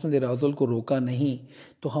इस इमोशनल अराउजल को रोका नहीं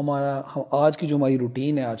तो हम आज की जो हमारी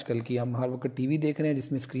रूटीन है आजकल की, हम हर वक्त टीवी देख रहे हैं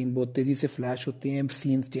जिसमें स्क्रीन बहुत तेज़ी से फ्लैश होती हैं,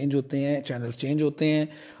 सीन्स चेंज होते हैं, चैनल्स चेंज होते हैं.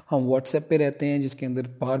 हम व्हाट्सएप पे रहते हैं जिसके अंदर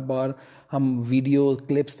बार बार हम वीडियो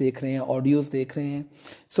क्लिप्स देख रहे हैं, ऑडियोज़ देख रहे हैं.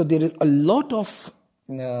 So there is a lot of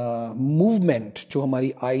movement जो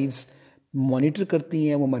हमारी आइज़ मॉनिटर करती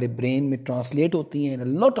हैं, वो हमारे ब्रेन में ट्रांसलेट होती हैं in a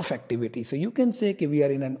lot of activity. So you can say कि we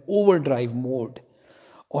are in an overdrive mode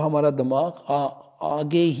और हमारा दिमाग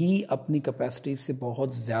आगे ही अपनी कैपेसिटी से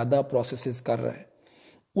बहुत ज़्यादा प्रोसेसेस कर रहा है.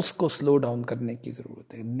 उसको स्लो डाउन करने की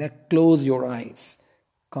ज़रूरत है. Close your eyes,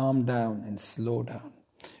 calm down and slow down.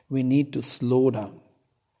 We need to slow down.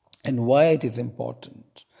 And why it is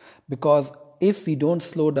important? Because if we don't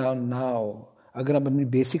slow down now, अगर हम अपनी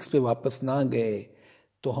बेसिक्स पे वापस ना गए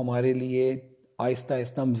तो हमारे लिए आहिस्ता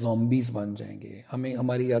आहिस्ता हम ज़ॉम्बीज़ बन जाएंगे.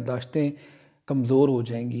 हमारी याददाश्तें कमज़ोर हो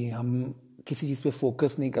जाएंगी. हम किसी चीज़ पे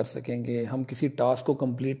फोकस नहीं कर सकेंगे. हम किसी टास्क को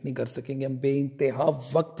कंप्लीट नहीं कर सकेंगे. हम बेइंतहा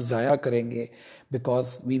वक्त ज़ाया करेंगे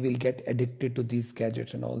because we will get addicted to these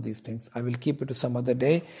gadgets and all these things. I will keep it to some other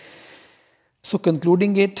day. So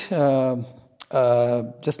concluding it,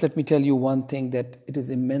 just let me tell you one thing, that it is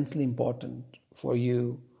immensely important for you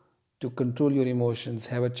to control your emotions,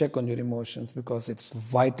 have a check on your emotions, because it's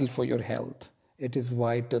vital for your health. It is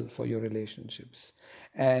vital for your relationships.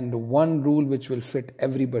 And one rule which will fit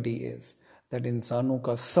everybody is that इंसानों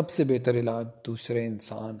का सबसे बेहतर इलाज दूसरे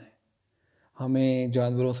इंसान है. हमें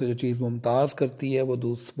जानवरों से जो चीज़ मुमताज़ करती है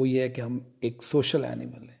वो ये है कि हम एक सोशल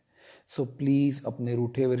एनिमल हैं. सो प्लीज़ अपने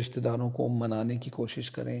रूठे हुए रिश्तेदारों को मनाने की कोशिश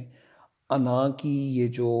करें. अना की ये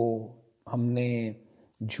जो हमने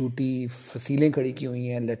झूठी फसीलें खड़ी की हुई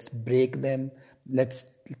हैं, let's break them. Let's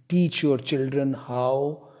teach your children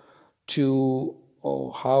how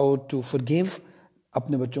to forgive.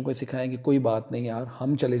 अपने बच्चों को सिखाएं कि कोई बात नहीं यार,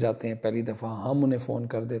 हम चले जाते हैं पहली दफ़ा, हम उन्हें फ़ोन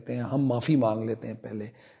कर देते हैं, हम माफ़ी मांग लेते हैं पहले.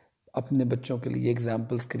 अपने बच्चों के लिए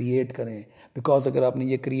एग्जाम्पल्स क्रिएट करें. बिकॉज अगर आपने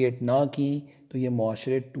ये क्रिएट ना की तो ये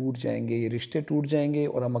माशरे टूट जाएंगे, ये रिश्ते टूट जाएंगे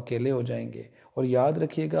और हम अकेले हो जाएंगे. और याद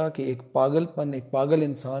रखिएगा कि एक पागल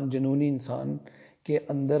इंसान, जुनूनी इंसान के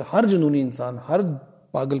अंदर, हर जुनूनी इंसान, हर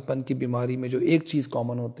पागलपन की बीमारी में जो एक चीज़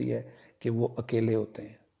कॉमन होती है कि वो अकेले होते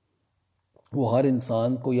हैं. वो हर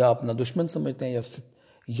इंसान को या अपना दुश्मन समझते हैं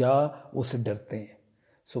या वो उससे डरते हैं.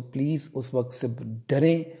 सो प्लीज़ उस वक्त से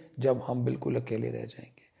डरें जब हम बिल्कुल अकेले रह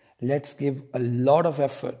जाएंगे। Let's give a lot of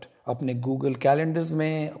effort अपने गूगल कैलेंडर्स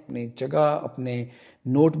में, अपनी जगह, अपने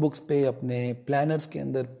नोटबुक्स पे, अपने प्लानर्स के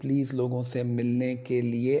अंदर प्लीज़ लोगों से मिलने के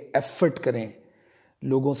लिए एफर्ट करें।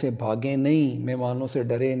 लोगों से भागें नहीं, मेहमानों से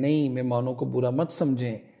डरे नहीं, मेहमानों को बुरा मत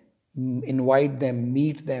समझें। इनवाइट देम,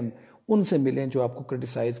 मीट देम, उनसे मिलें जो आपको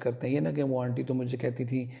क्रिटिसाइज करते हैं। ये ना कि वो आंटी तो मुझे कहती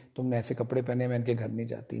थी तुमने ऐसे कपड़े पहने, मैं इनके घर नहीं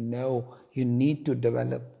जाती। No, you need to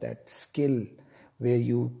develop that skill where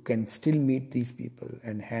you can still meet these people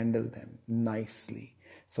and handle them nicely,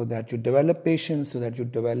 so that you develop patience, so that you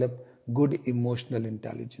develop good emotional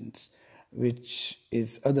intelligence, which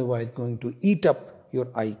is otherwise going to eat up your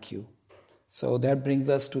IQ. So that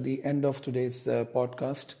brings us to the end of today's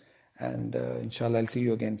podcast, and inshallah I'll see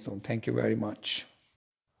you again soon. Thank you very much.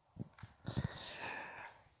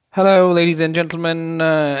 Hello ladies and gentlemen,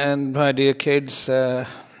 and my dear kids.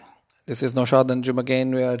 This is Naushad and Jum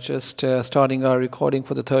again. We are just starting our recording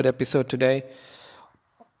for the third episode today.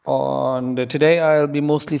 And today I'll be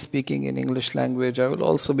mostly speaking in English language. I will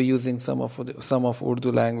also be using some of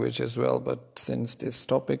Urdu language as well. But since this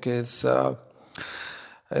topic is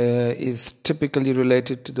typically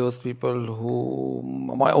related to those people who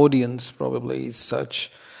my audience probably is such,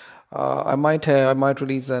 I might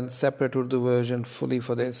release a separate Urdu version fully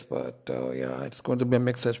for this. But yeah, it's going to be a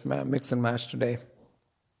mix and match today.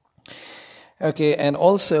 Okay, and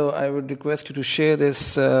also I would request you to share this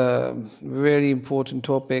very important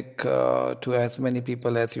topic to as many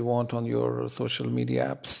people as you want on your social media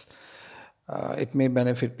apps. It may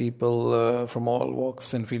benefit people from all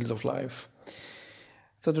walks and fields of life.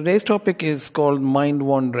 So today's topic is called mind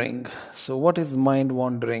wandering. So what is mind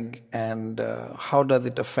wandering, and how does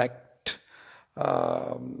it affect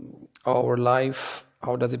our life?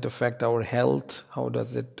 How does it affect our health? How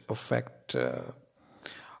does it affect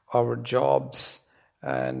our jobs,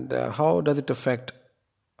 and how does it affect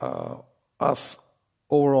us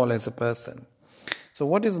overall as a person? So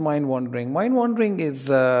what is mind wandering? Mind wandering is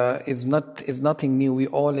nothing new. We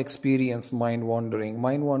all experience mind wandering.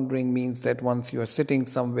 Mind wandering means that once you are sitting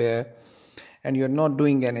somewhere and you're not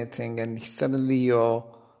doing anything, and suddenly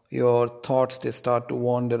your thoughts, they start to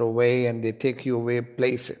wander away and they take you away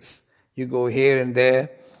places. You go here and there,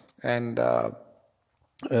 and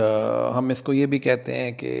हम इसको ये भी कहते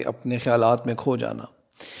हैं कि अपने ख्यालात में खो जाना.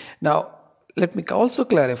 Now, let me also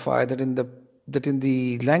clarify that in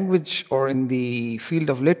the language or in the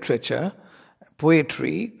field of literature,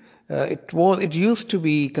 poetry, it used to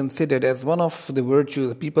be considered as one of the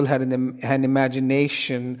virtues. People had an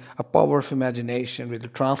imagination, a power of imagination.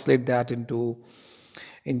 We'll translate that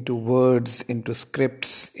into words, into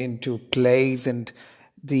scripts, into plays, and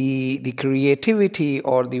the creativity,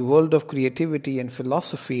 or the world of creativity and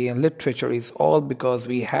philosophy and literature, is all because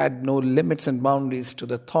we had no limits and boundaries to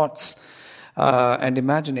the thoughts and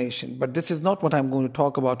imagination. But this is not what I'm going to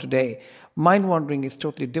talk about today. Mind wandering is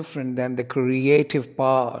totally different than the creative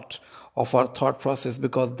part of our thought process,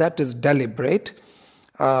 because that is deliberate.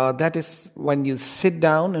 That is when you sit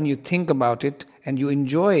down and you think about it and you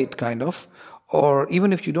enjoy it, kind of. Or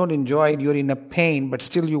even if you don't enjoy it, you're in a pain, but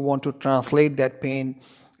still you want to translate that pain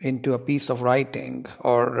into a piece of writing,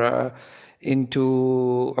 or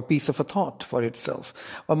into a piece of a thought for itself.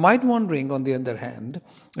 But mind wandering, on the other hand,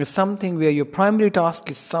 is something where your primary task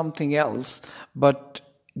is something else, but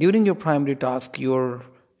during your primary task, your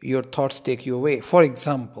thoughts take you away. For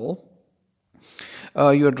example,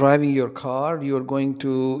 you're driving your car, you're going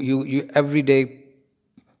to, you every day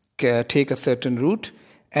take a certain route,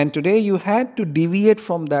 and today you had to deviate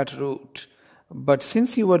from that route. But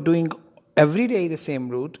since you were doing every day the same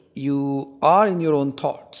route, you are in your own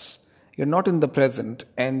thoughts. You're not in the present,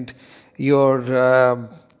 and your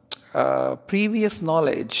previous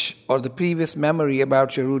knowledge or the previous memory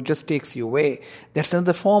about your route just takes you away. That's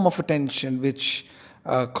another form of attention which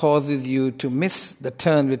causes you to miss the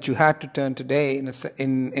turn which you had to turn today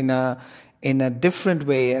in a different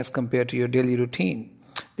way as compared to your daily routine.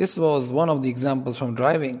 This was one of the examples from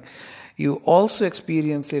driving. You also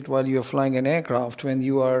experience it while you are flying an aircraft, when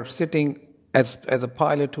you are sitting as a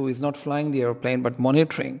pilot who is not flying the airplane but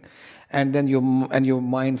monitoring, and then your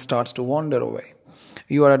mind starts to wander away.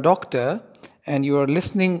 You are a doctor and you are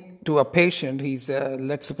listening to a patient. He's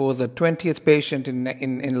let's suppose the 20th patient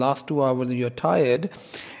in last 2 hours, and you're tired.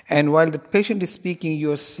 And while the patient is speaking,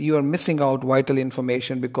 you are missing out vital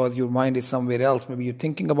information because your mind is somewhere else. Maybe you're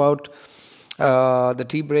thinking about the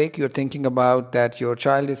tea break. You're thinking about that your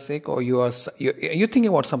child is sick, or you're thinking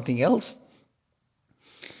about something else.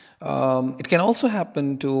 It can also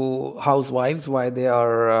happen to housewives while they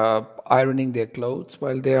are ironing their clothes,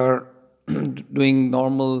 while they are doing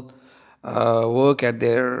normal work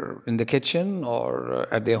in the kitchen or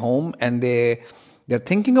at their home, and they're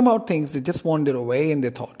thinking about things. They just wander away in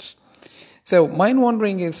their thoughts. So mind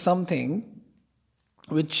wandering is something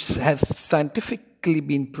which has scientifically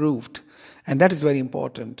been proved, and that is very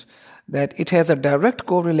important, that it has a direct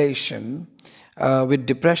correlation with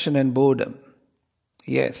depression and boredom.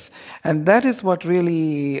 Yes, and that is what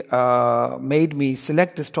really made me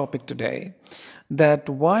select this topic today, that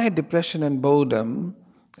why depression and boredom,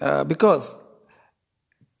 because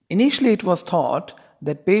initially it was thought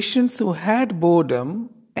that patients who had boredom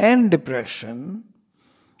and depression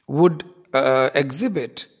would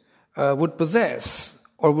would possess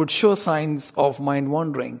or would show signs of mind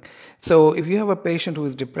wandering. So if you have a patient who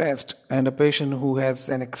is depressed and a patient who has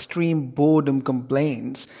an extreme boredom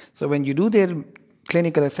complaints, so when you do their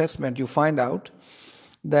clinical assessment, you find out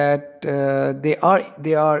that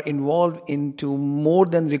they are involved into more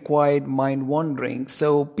than required mind wandering.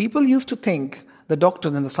 So people used to think, the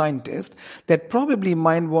doctors and the scientists, that probably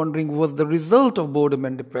mind wandering was the result of boredom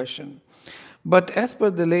and depression. But as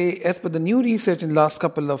per the new research in the last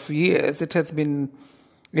couple of years, it has been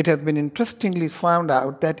interestingly found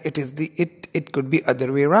out that it could be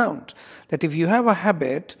other way around. That if you have a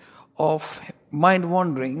habit of mind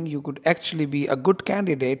wandering, you could actually be a good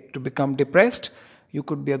candidate to become depressed. You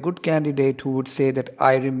could be a good candidate who would say that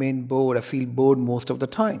I remain bored, I feel bored most of the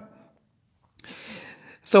time.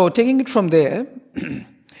 So taking it from there,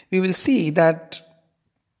 we will see that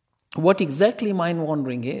what exactly mind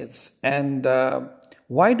wandering is, and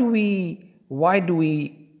why do we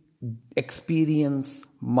experience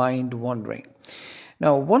mind wandering.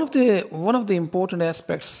 Now, one of the important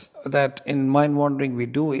aspects that in mind wandering we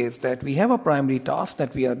do is that we have a primary task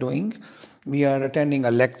that we are doing. We are attending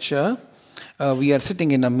a lecture, we are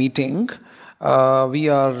sitting in a meeting, we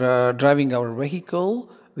are driving our vehicle,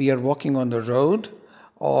 we are walking on the road,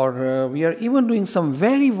 or we are even doing some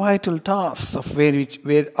very vital tasks of where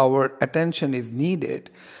our attention is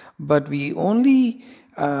needed, but we only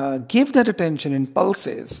give that attention in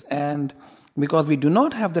pulses, and because we do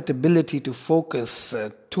not have that ability to focus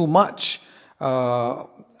too much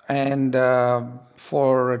and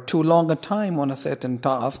for too long a time on a certain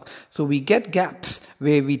task, so we get gaps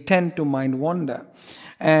where we tend to mind wander.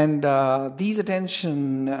 And these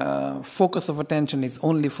focus of attention is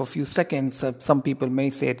only for a few seconds. Some people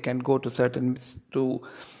may say it can go to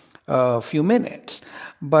few minutes.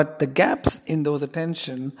 But the gaps in those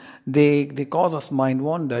attention, they cause us mind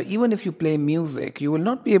wander. Even if you play music, you will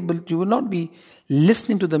not be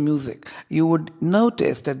listening to the music. You would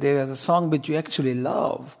notice that there is a song which you actually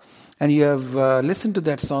love, and you have listened to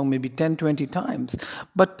that song maybe 10, 20 times.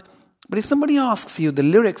 But if somebody asks you the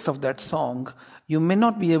lyrics of that song, you may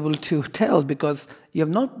not be able to tell, because you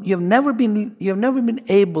have never been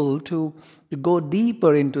able to go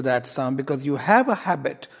deeper into that song, because you have a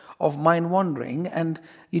habit of mind wandering, and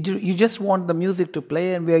you just want the music to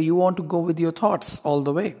play, and where you want to go with your thoughts all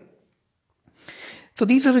the way. So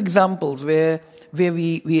these are examples where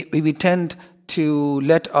we tend to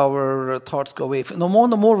let our thoughts go away. The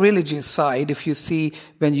more religious side, if you see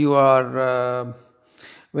when you are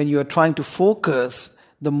trying to focus,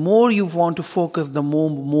 the more you want to focus, the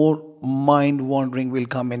more mind wandering will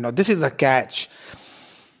come in. Now, this is a catch.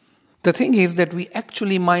 The thing is that we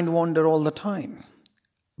actually mind wander all the time.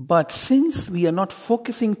 But since we are not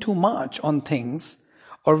focusing too much on things,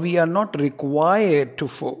 or we are not required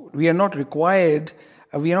we are not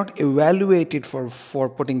evaluated for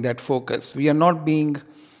putting that focus. We are not being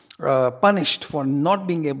punished for not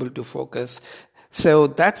being able to focus. So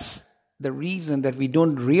that's the reason that we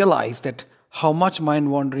don't realize that how much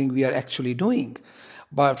mind wandering we are actually doing.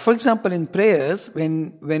 But for example, in prayers,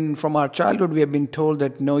 when from our childhood we have been told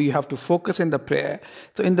that no, you have to focus in the prayer.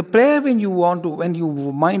 So in the prayer, when you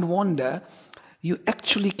mind wander, you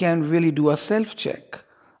actually can really do a self-check.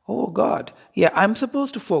 Oh God, yeah, I'm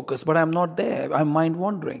supposed to focus, but I'm not there. I'm mind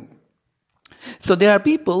wandering. So there are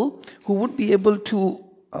people who would be able to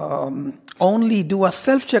only do a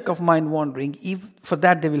self-check of mind wandering. If for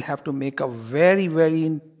that they will have to make a very,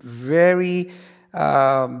 very, very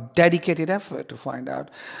dedicated effort to find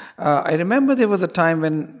out. I remember there was a time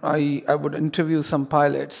when I would interview some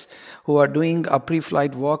pilots who are doing a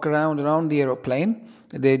pre-flight walk around the aeroplane.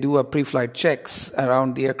 They do a pre-flight checks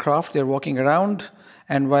around the aircraft. They're walking around,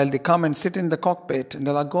 and while they come and sit in the cockpit, and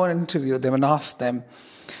I'll go and interview them and ask them,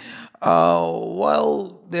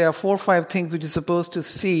 well, there are 4 or 5 things which you're supposed to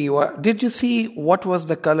see. Did you see what was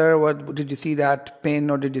the color? Or did you see that pin?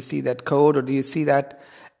 Or did you see that code? Or did you see that?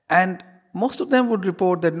 And most of them would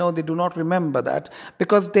report that no, they do not remember that,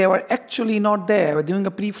 because they were actually not there. Doing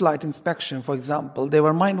a pre-flight inspection, for example, they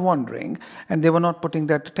were mind wandering and they were not putting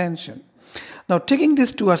that attention. Now, taking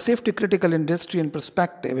this to our safety critical industry in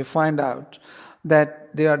perspective, we find out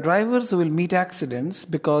that there are drivers who will meet accidents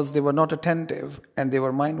because they were not attentive and they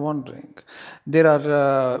were mind wandering. There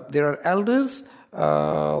are elders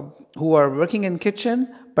who are working in kitchen,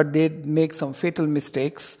 but they make some fatal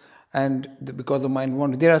mistakes and because of mind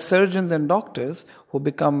wandering. There are surgeons and doctors who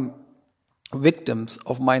become victims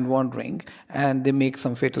of mind wandering and they make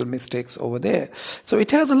some fatal mistakes over there. So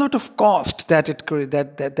it has a lot of cost that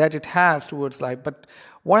it has towards life. But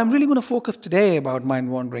what I'm really going to focus today about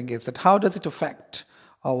mind wandering is that how does it affect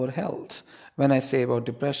our health when I say about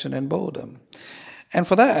depression and boredom. And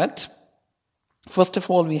for that, first of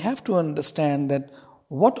all, we have to understand that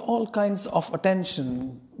what all kinds of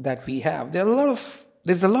attention that we have.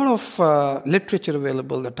 There's a lot of literature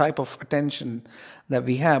available, the type of attention that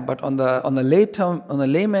we have. But on the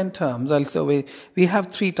layman terms, also we have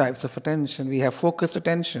three types of attention. We have focused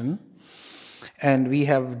attention, and we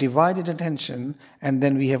have divided attention, and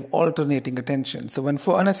then we have alternating attention. So when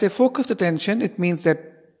I say focused attention, it means that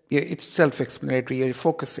it's self-explanatory. You're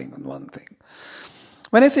focusing on one thing.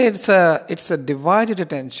 When I say it's a divided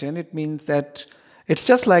attention, it means that it's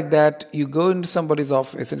just like that you go into somebody's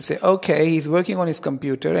office and say, okay, he's working on his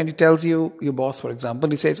computer, and he tells you, your boss, for example,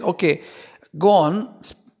 he says, okay, go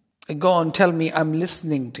on, tell me, I'm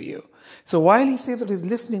listening to you. So while he says that he's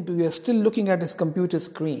listening to you, you're still looking at his computer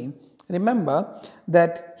screen. Remember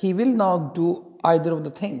that he will not do either of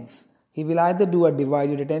the things. He will either do a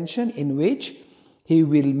divided attention in which he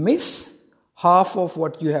will miss half of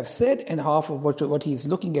what you have said and half of what he is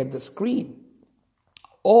looking at the screen.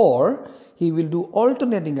 Or he will do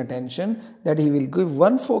alternating attention, that he will give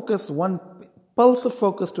one pulse of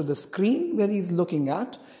focus to the screen where he is looking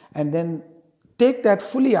at, and then take that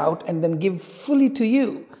fully out and then give fully to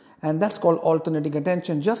you. And that's called alternating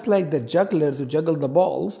attention. Just like the jugglers who juggle the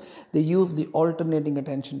balls, they use the alternating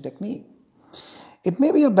attention technique. It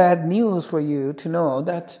may be a bad news for you to know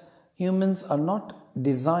that humans are not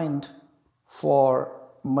designed for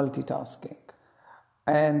multitasking.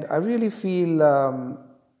 And I really feel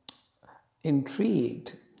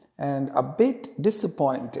intrigued and a bit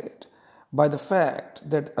disappointed by the fact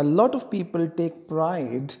that a lot of people take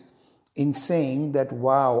pride in saying that,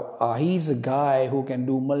 wow, he's a guy who can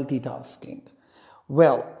do multitasking.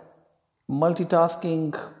 Well,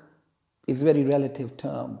 multitasking is a very relative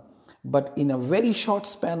term, but in a very short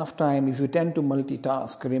span of time, if you tend to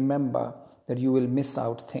multitask, remember that you will miss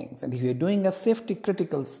out things. And if you're doing a safety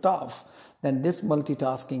critical stuff, then this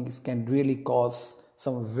multitasking can really cause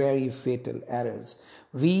some very fatal errors.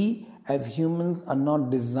 We as humans are not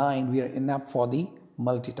designed, we are inept for the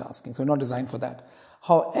multitasking. So we're not designed for that.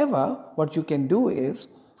 However, what you can do is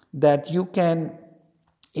that you can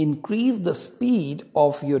increase the speed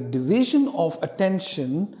of your division of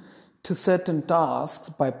attention to certain tasks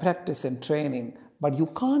by practice and training. But you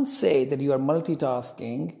can't say that you are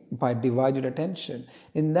multitasking by divided attention.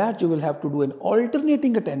 In that, you will have to do an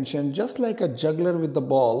alternating attention, just like a juggler with the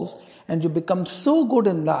balls, and you become so good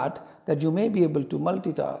in that you may be able to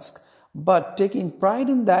multitask. But taking pride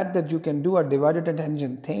in that you can do a divided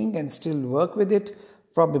attention thing and still work with it,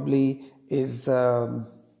 probably is an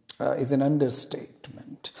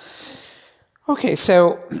understatement. Okay,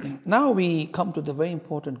 so now we come to the very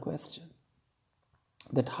important question,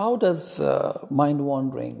 that how does mind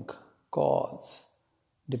wandering cause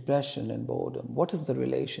depression and boredom? What is the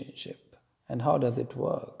relationship and how does it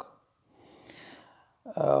work?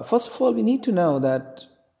 First of all, we need to know that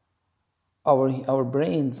our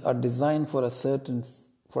brains are designed for a certain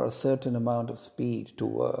amount of speed to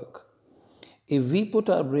work. If we put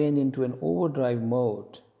our brain into an overdrive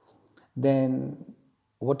mode, then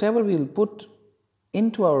whatever we'll put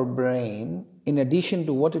into our brain, in addition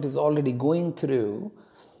to what it is already going through,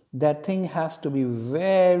 that thing has to be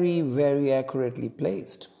very, very accurately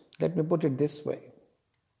placed. Let me put it this way.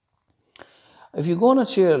 If you go on a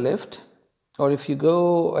chairlift, or if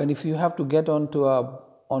you have to get onto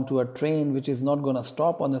a train which is not going to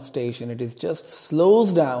stop on the station, it is just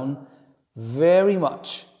slows down very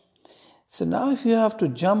much. So now if you have to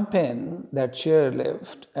jump in that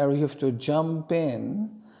chairlift, or you have to jump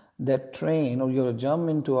in that train, or you jump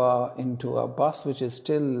into a bus which is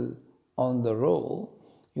still on the roll,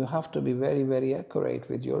 you have to be very, very accurate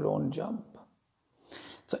with your own jump.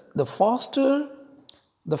 So the faster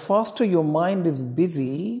your mind is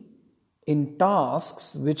busy in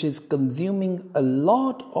tasks which is consuming a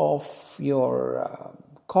lot of your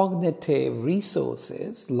cognitive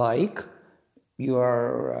resources, like you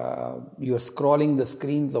are scrolling the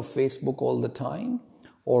screens of Facebook all the time,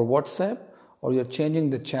 or WhatsApp, or you're changing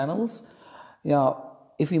the channels.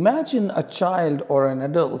 if you imagine a child or an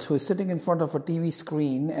adult who is sitting in front of a TV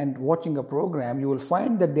screen and watching a program, you will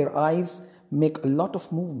find that their eyes make a lot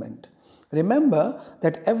of movement. Remember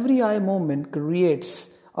that every eye movement creates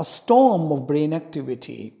a storm of brain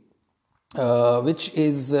activity, which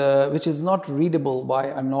is not readable by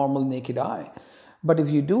a normal naked eye. But if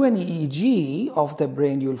you do an EEG of the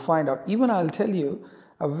brain, you'll find out. Even I'll tell you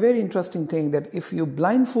a very interesting thing, that if you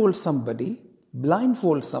blindfold somebody,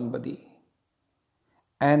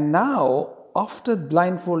 and now after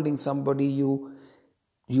blindfolding somebody, you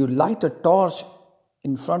light a torch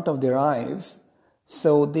in front of their eyes,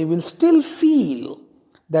 so they will still feel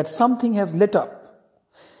that something has lit up.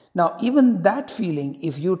 Now, even that feeling,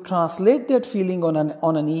 if you translate that feeling on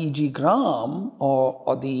an EEG gram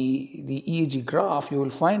or the EEG graph, you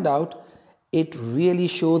will find out it really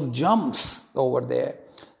shows jumps over there.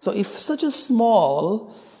 So if such a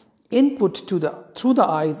small input through the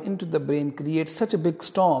eyes into the brain creates such a big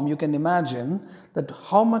storm, you can imagine that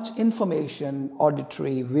how much information,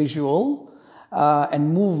 auditory, visual,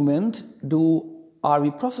 and movement are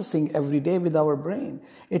we processing every day with our brain.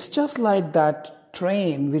 It's just like that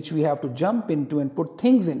train which we have to jump into and put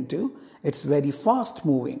things into. It's very fast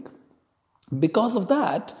moving. Because of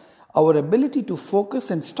that, our ability to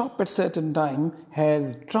focus and stop at certain time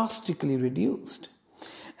has drastically reduced.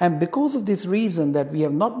 And because of this reason that we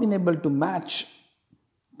have not been able to match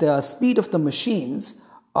the speed of the machines,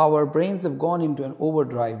 our brains have gone into an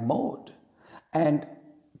overdrive mode. And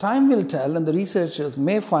time will tell, and the researchers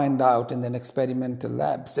may find out in their experimental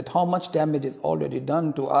labs, that how much damage is already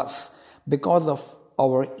done to us because of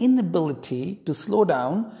our inability to slow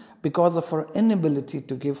down, because of our inability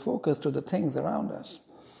to give focus to the things around us.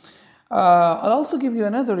 I'll also give you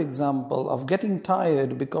another example of getting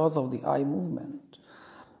tired because of the eye movement.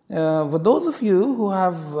 For those of you who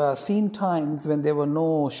have seen times when there were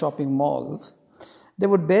no shopping malls, they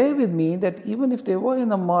would bear with me that even if they were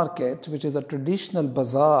in a market, which is a traditional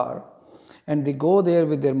bazaar, and they go there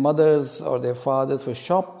with their mothers or their fathers for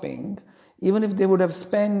shopping, even if they would have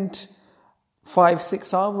spent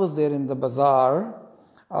 5-6 hours there in the bazaar,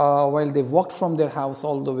 while they walked from their house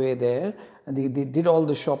all the way there, and they did all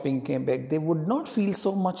the shopping, came back, they would not feel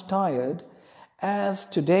so much tired as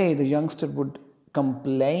today the youngster would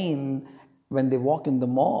complain when they walk in the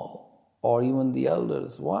mall, or even the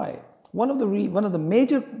elders. Why? One of the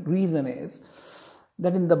major reason is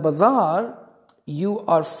that in the bazaar, you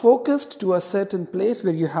are focused to a certain place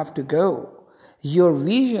where you have to go. Your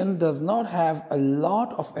vision does not have a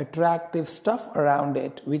lot of attractive stuff around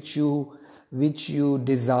it, which you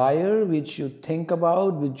desire, which you think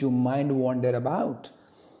about, which you mind wander about.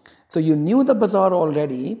 So you knew the bazaar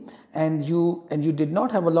already, and you did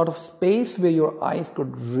not have a lot of space where your eyes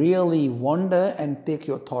could really wander and take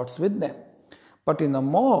your thoughts with them. But in a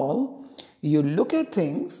mall, you look at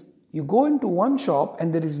things, you go into one shop,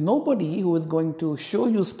 and there is nobody who is going to show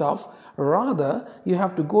you stuff. Rather, you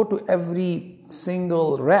have to go to every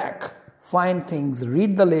single rack, find things,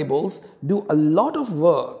 read the labels, do a lot of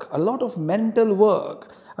work, a lot of mental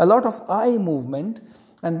work, a lot of eye movement.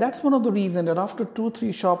 And that's one of the reasons that after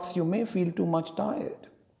 2-3 shops, you may feel too much tired.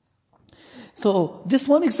 So this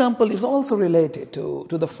one example is also related to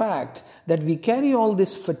the fact that we carry all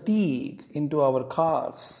this fatigue into our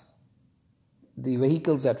cars, the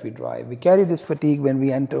vehicles that we drive. We carry this fatigue when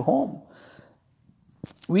we enter home.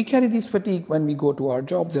 We carry this fatigue when we go to our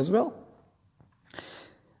jobs as well.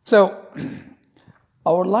 So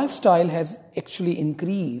our lifestyle has actually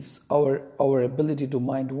increased our ability to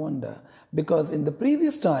mind wander, because in the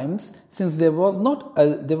previous times, since there was not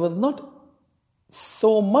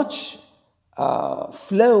so much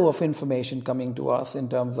flow of information coming to us in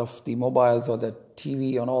terms of the mobiles or the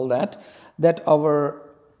TV and all that our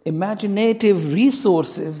imaginative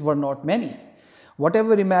resources were not many.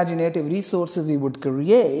 Whatever imaginative resources we would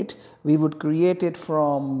create it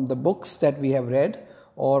from the books that we have read,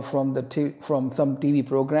 or from some TV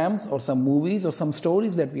programs, or some movies, or some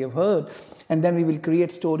stories that we have heard, and then we will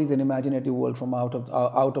create stories and imaginative world from out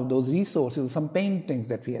of those resources, some paintings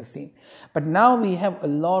that we have seen. But now we have a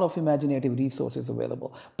lot of imaginative resources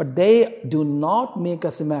available, but they do not make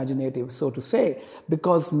us imaginative, so to say,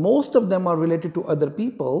 because most of them are related to other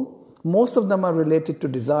people. Most of them are related to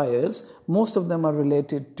desires. Most of them are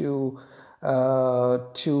related to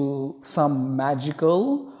some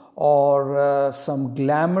magical or some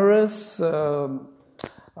glamorous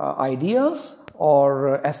ideas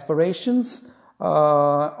or aspirations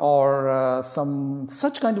or some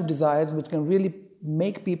such kind of desires which can really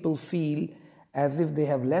make people feel as if they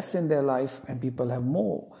have less in their life and people have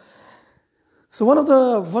more. So one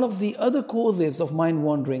of the other causes of mind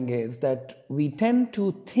wandering is that we tend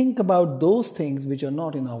to think about those things which are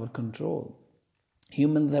not in our control.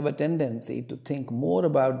 Humans have a tendency to think more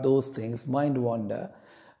about those things, mind wander,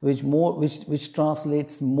 which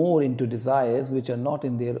translates more into desires which are not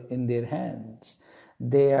in their hands.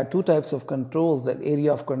 There are two types of controls: that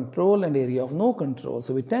area of control and area of no control.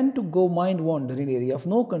 So we tend to go mind wander in area of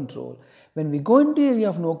no control. When we go into area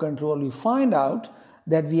of no control, we find out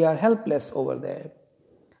that we are helpless over there.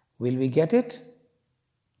 Will we get it?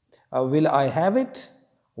 Will I have it?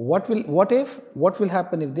 What will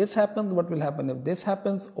happen if this happens? What will happen if this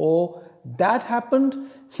happens? Oh, that happened.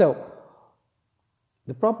 So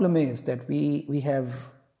the problem is that we have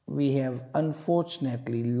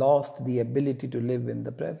unfortunately lost the ability to live in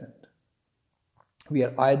the present. We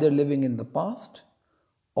are either living in the past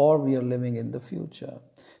or we are living in the future.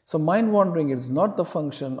 So mind wandering is not the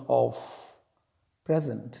function of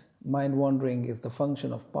present. Mind wandering is the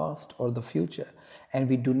function of past or the future, and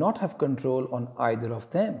we do not have control on either of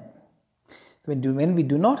them. When we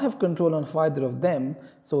do not have control on either of them,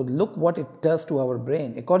 so look what it does to our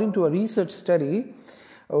brain. According to a research study,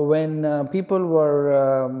 when people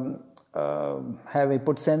were having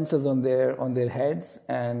put sensors on their heads,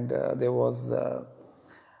 and there was the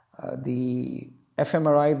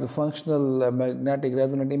fMRI, the functional magnetic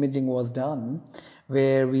resonant imaging, was done,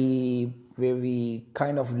 where we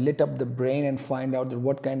kind of lit up the brain and find out that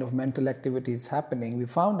what kind of mental activity is happening. We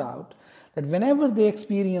found out that whenever they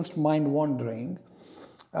experienced mind wandering,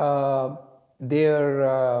 their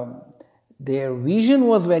vision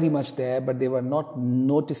was very much there, but they were not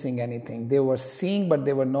noticing anything. They were seeing, but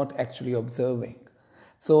they were not actually observing.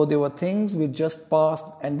 So there were things which just passed,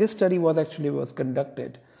 and this study was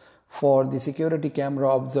conducted for the security camera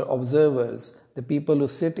observers, the people who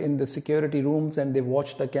sit in the security rooms and they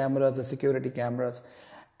watch the security cameras.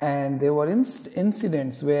 And there were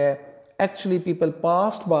incidents where actually people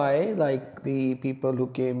passed by, like the people who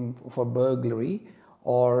came for burglary,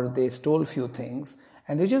 or they stole few things,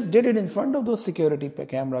 and they just did it in front of those security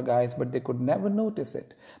camera guys, but they could never notice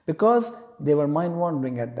it because they were mind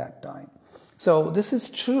wandering at that time. So this is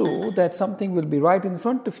true, that something will be right in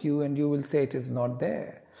front of you and you will say it is not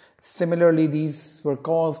there. Similarly, this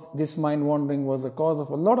mind wandering was the cause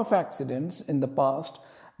of a lot of accidents in the past,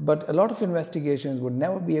 but a lot of investigations would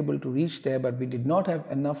never be able to reach there, but we did not have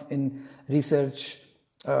enough in research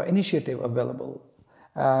initiative available.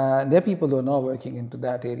 There are people who are now working into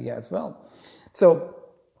that area as well. So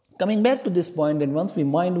coming back to this point, and once we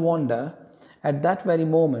mind wander, at that very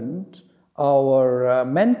moment, our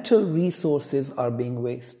mental resources are being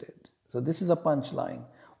wasted. So this is a punchline.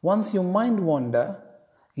 Once you mind wander,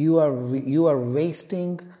 you are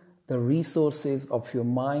wasting the resources of your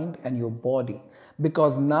mind and your body,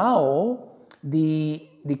 because now the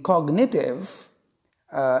cognitive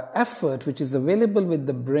effort which is available with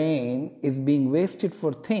the brain is being wasted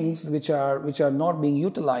for things which are not being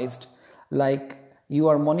utilized. Like you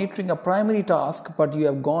are monitoring a primary task, but you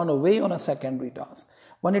have gone away on a secondary task.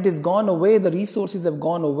 When it is gone away, the resources have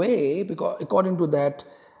gone away, because according to that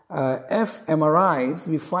fMRIs,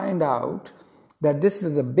 we find out that this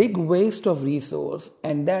is a big waste of resource,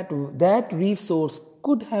 and that resource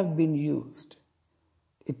could have been used.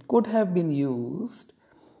 It could have been used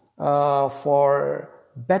for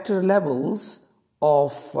better levels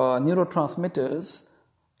of neurotransmitters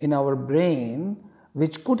in our brain,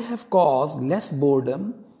 which could have caused less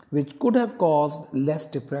boredom, which could have caused less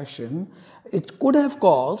depression. It could have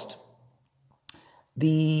caused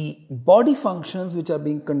the body functions which are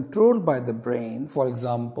being controlled by the brain, for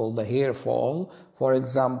example, the hair fall, for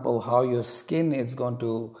example, how your skin is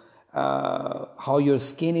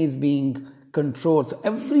being controlled. So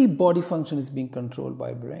every body function is being controlled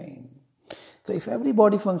by brain. So if every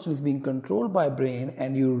body function is being controlled by brain,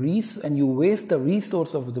 and you waste the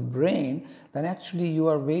resource of the brain, then actually you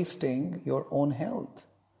are wasting your own health.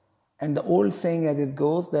 And the old saying as it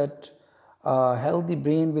goes, that a healthy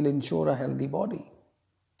brain will ensure a healthy body.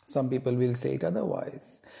 Some people will say it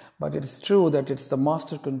otherwise, but it's true that it's the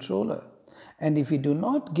master controller. And if we do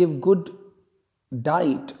not give good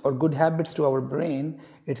diet or good habits to our brain,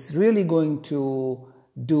 it's really going to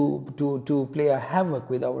play a havoc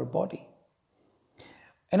with our body.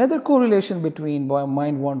 Another correlation between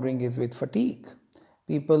mind wandering is with fatigue.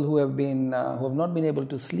 People who have not been able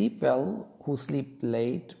to sleep well, who sleep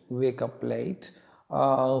late, wake up late,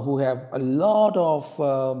 who have a lot of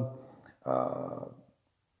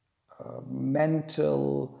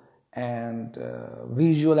mental and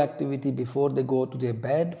visual activity before they go to their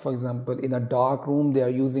bed. For example, in a dark room, they are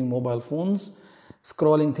using mobile phones.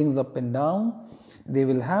 scrolling things up and down. They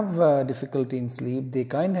will have difficulty in sleep. They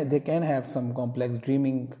can have some complex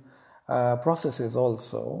dreaming processes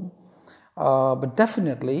also. But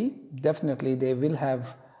definitely they will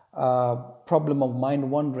have a problem of mind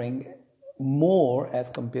wandering more as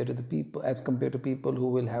compared to people who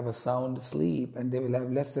will have a sound sleep, and they will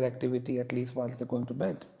have lesser activity at least whilst they're going to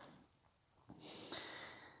bed.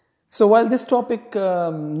 So while this topic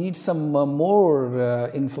needs some more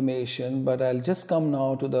information, but I'll just come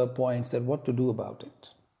now to the points that what to do about it.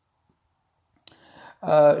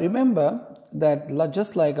 Remember that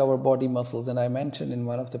just like our body muscles, and I mentioned in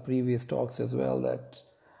one of the previous talks as well, that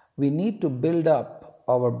we need to build up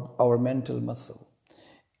our mental muscle.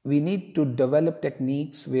 We need to develop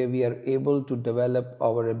techniques where we are able to develop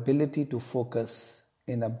our ability to focus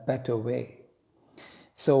in a better way.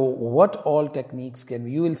 So what all techniques can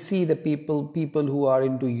you will see the people who are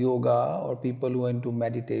into yoga, or people who are into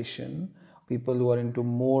meditation, people who are into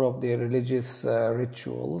more of their religious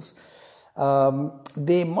rituals,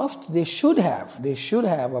 they should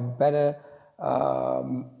have a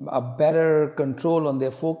better control on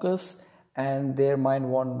their focus, and their mind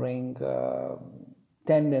wandering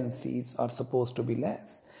tendencies are supposed to be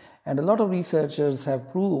less. And a lot of researchers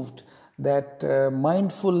have proved that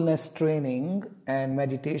mindfulness training and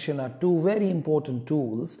meditation are two very important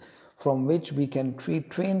tools from which we can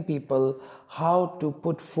train people how to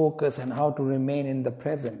put focus and how to remain in the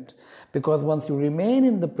present. Because once you remain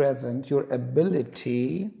in the present, your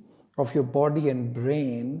ability of your body and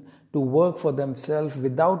brain to work for themselves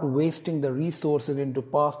without wasting the resources into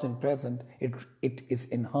past and present, it is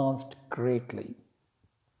enhanced greatly.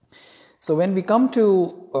 So when we come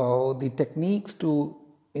to the techniques to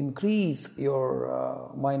increase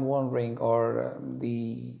your mind wandering, or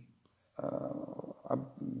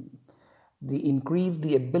increase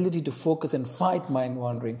the ability to focus and fight mind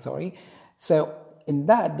wandering, So in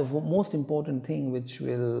that, the most important thing which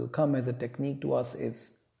will come as a technique to us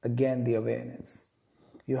is, again, the awareness.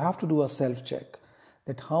 You have to do a self-check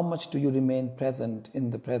that how much do you remain present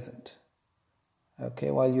in the present.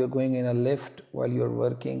 Okay, while you're going in a lift, while you're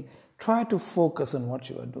working, try to focus on what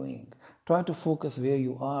you are doing. Try to focus where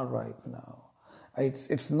you are right now.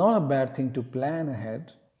 It's not a bad thing to plan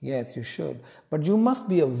ahead. Yes, you should. But you must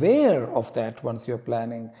be aware of that once you're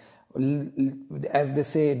planning. As they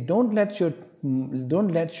say, don't let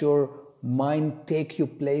your mind take you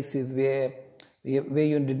places where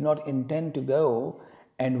you did not intend to go,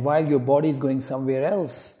 and while your body is going somewhere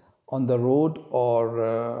else on the road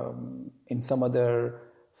or in some other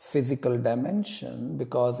physical dimension.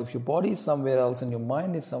 Because if your body is somewhere else and your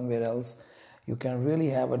mind is somewhere else, you can really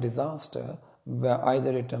have a disaster,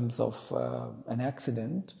 either in terms of an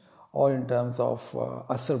accident or in terms of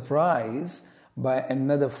a surprise by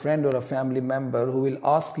another friend or a family member who will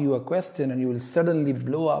ask you a question, and you will suddenly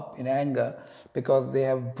blow up in anger because they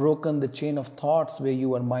have broken the chain of thoughts where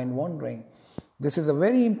you are mind wandering. This is a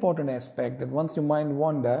very important aspect, that once you mind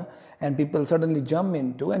wander and people suddenly jump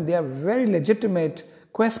into, and they are very legitimate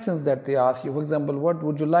questions that they ask you. For example, what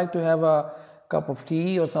would you like to have, a cup of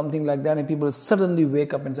tea or something like that? And people suddenly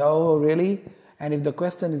wake up and say, oh, really? And if the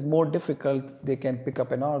question is more difficult, they can pick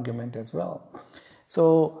up an argument as well.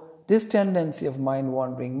 So this tendency of mind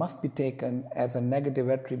wandering must be taken as a negative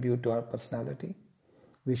attribute to our personality.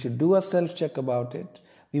 We should do a self-check about it.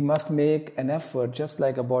 We must make an effort, just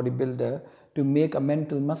like a bodybuilder, to make a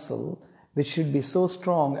mental muscle which should be so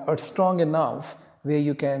strong, or strong enough where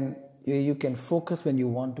you can focus when you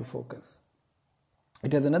want to focus.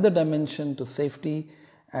 It has another dimension to safety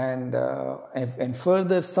and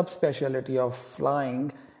further subspecialty of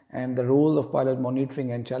flying, and the role of pilot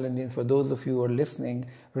monitoring and challenges. For those of you who are listening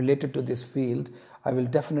related to this field, I will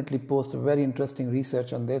definitely post a very interesting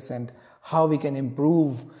research on this and how we can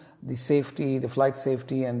improve the safety, the flight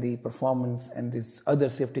safety and the performance and this other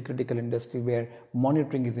safety critical industry where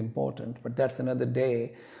monitoring is important. But that's another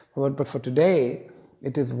day. But for today,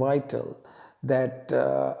 it is vital that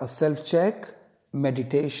a self-check,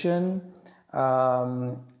 meditation,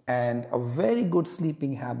 and a very good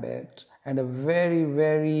sleeping habit, and a very,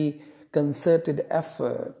 very concerted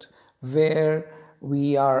effort where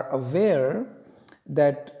we are aware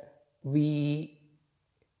that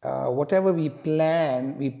whatever we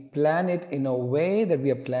plan it in a way that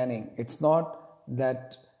we are planning. It's not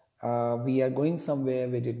that we are going somewhere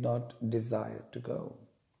we did not desire to go.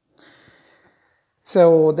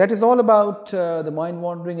 So that is all about the mind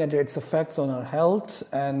wandering and its effects on our health,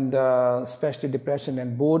 and especially depression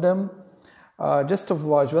and boredom. Just a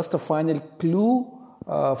final clue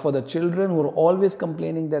for the children who are always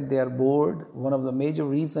complaining that they are bored. One of the major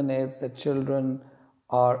reasons is that children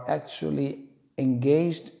are actually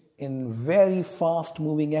engaged in very fast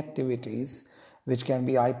moving activities, which can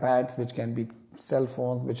be iPads, which can be cell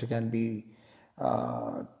phones, which can be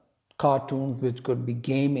cartoons, which could be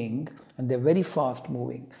gaming, and they're very fast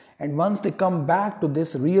moving. And once they come back to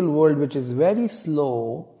this real world, which is very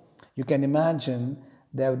slow, you can imagine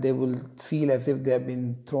that they will feel as if they have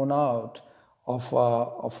been thrown out of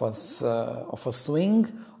a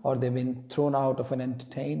swing, or they've been thrown out of an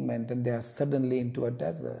entertainment, and they are suddenly into a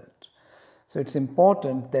desert. So it's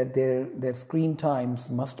important that their screen times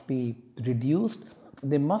must be reduced.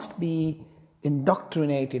 They must be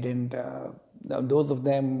indoctrinated, and those of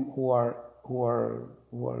them who are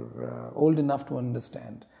old enough to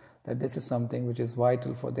understand that this is something which is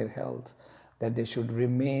vital for their health, that they should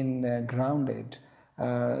remain grounded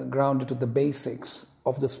to the basics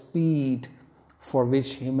of the speed for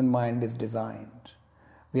which human mind is designed.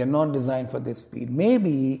 We are not designed for this speed.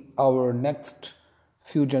 Maybe our next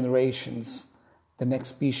few generations, the next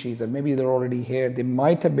species, and maybe they're already here, they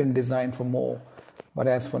might have been designed for more. But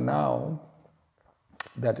as for now,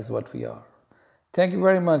 that is what we are. Thank you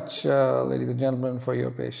very much, ladies and gentlemen, for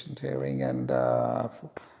your patient hearing, and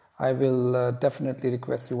I will definitely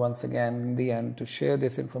request you once again in the end to share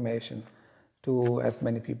this information to as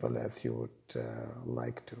many people as you would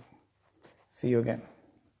like to. See you again.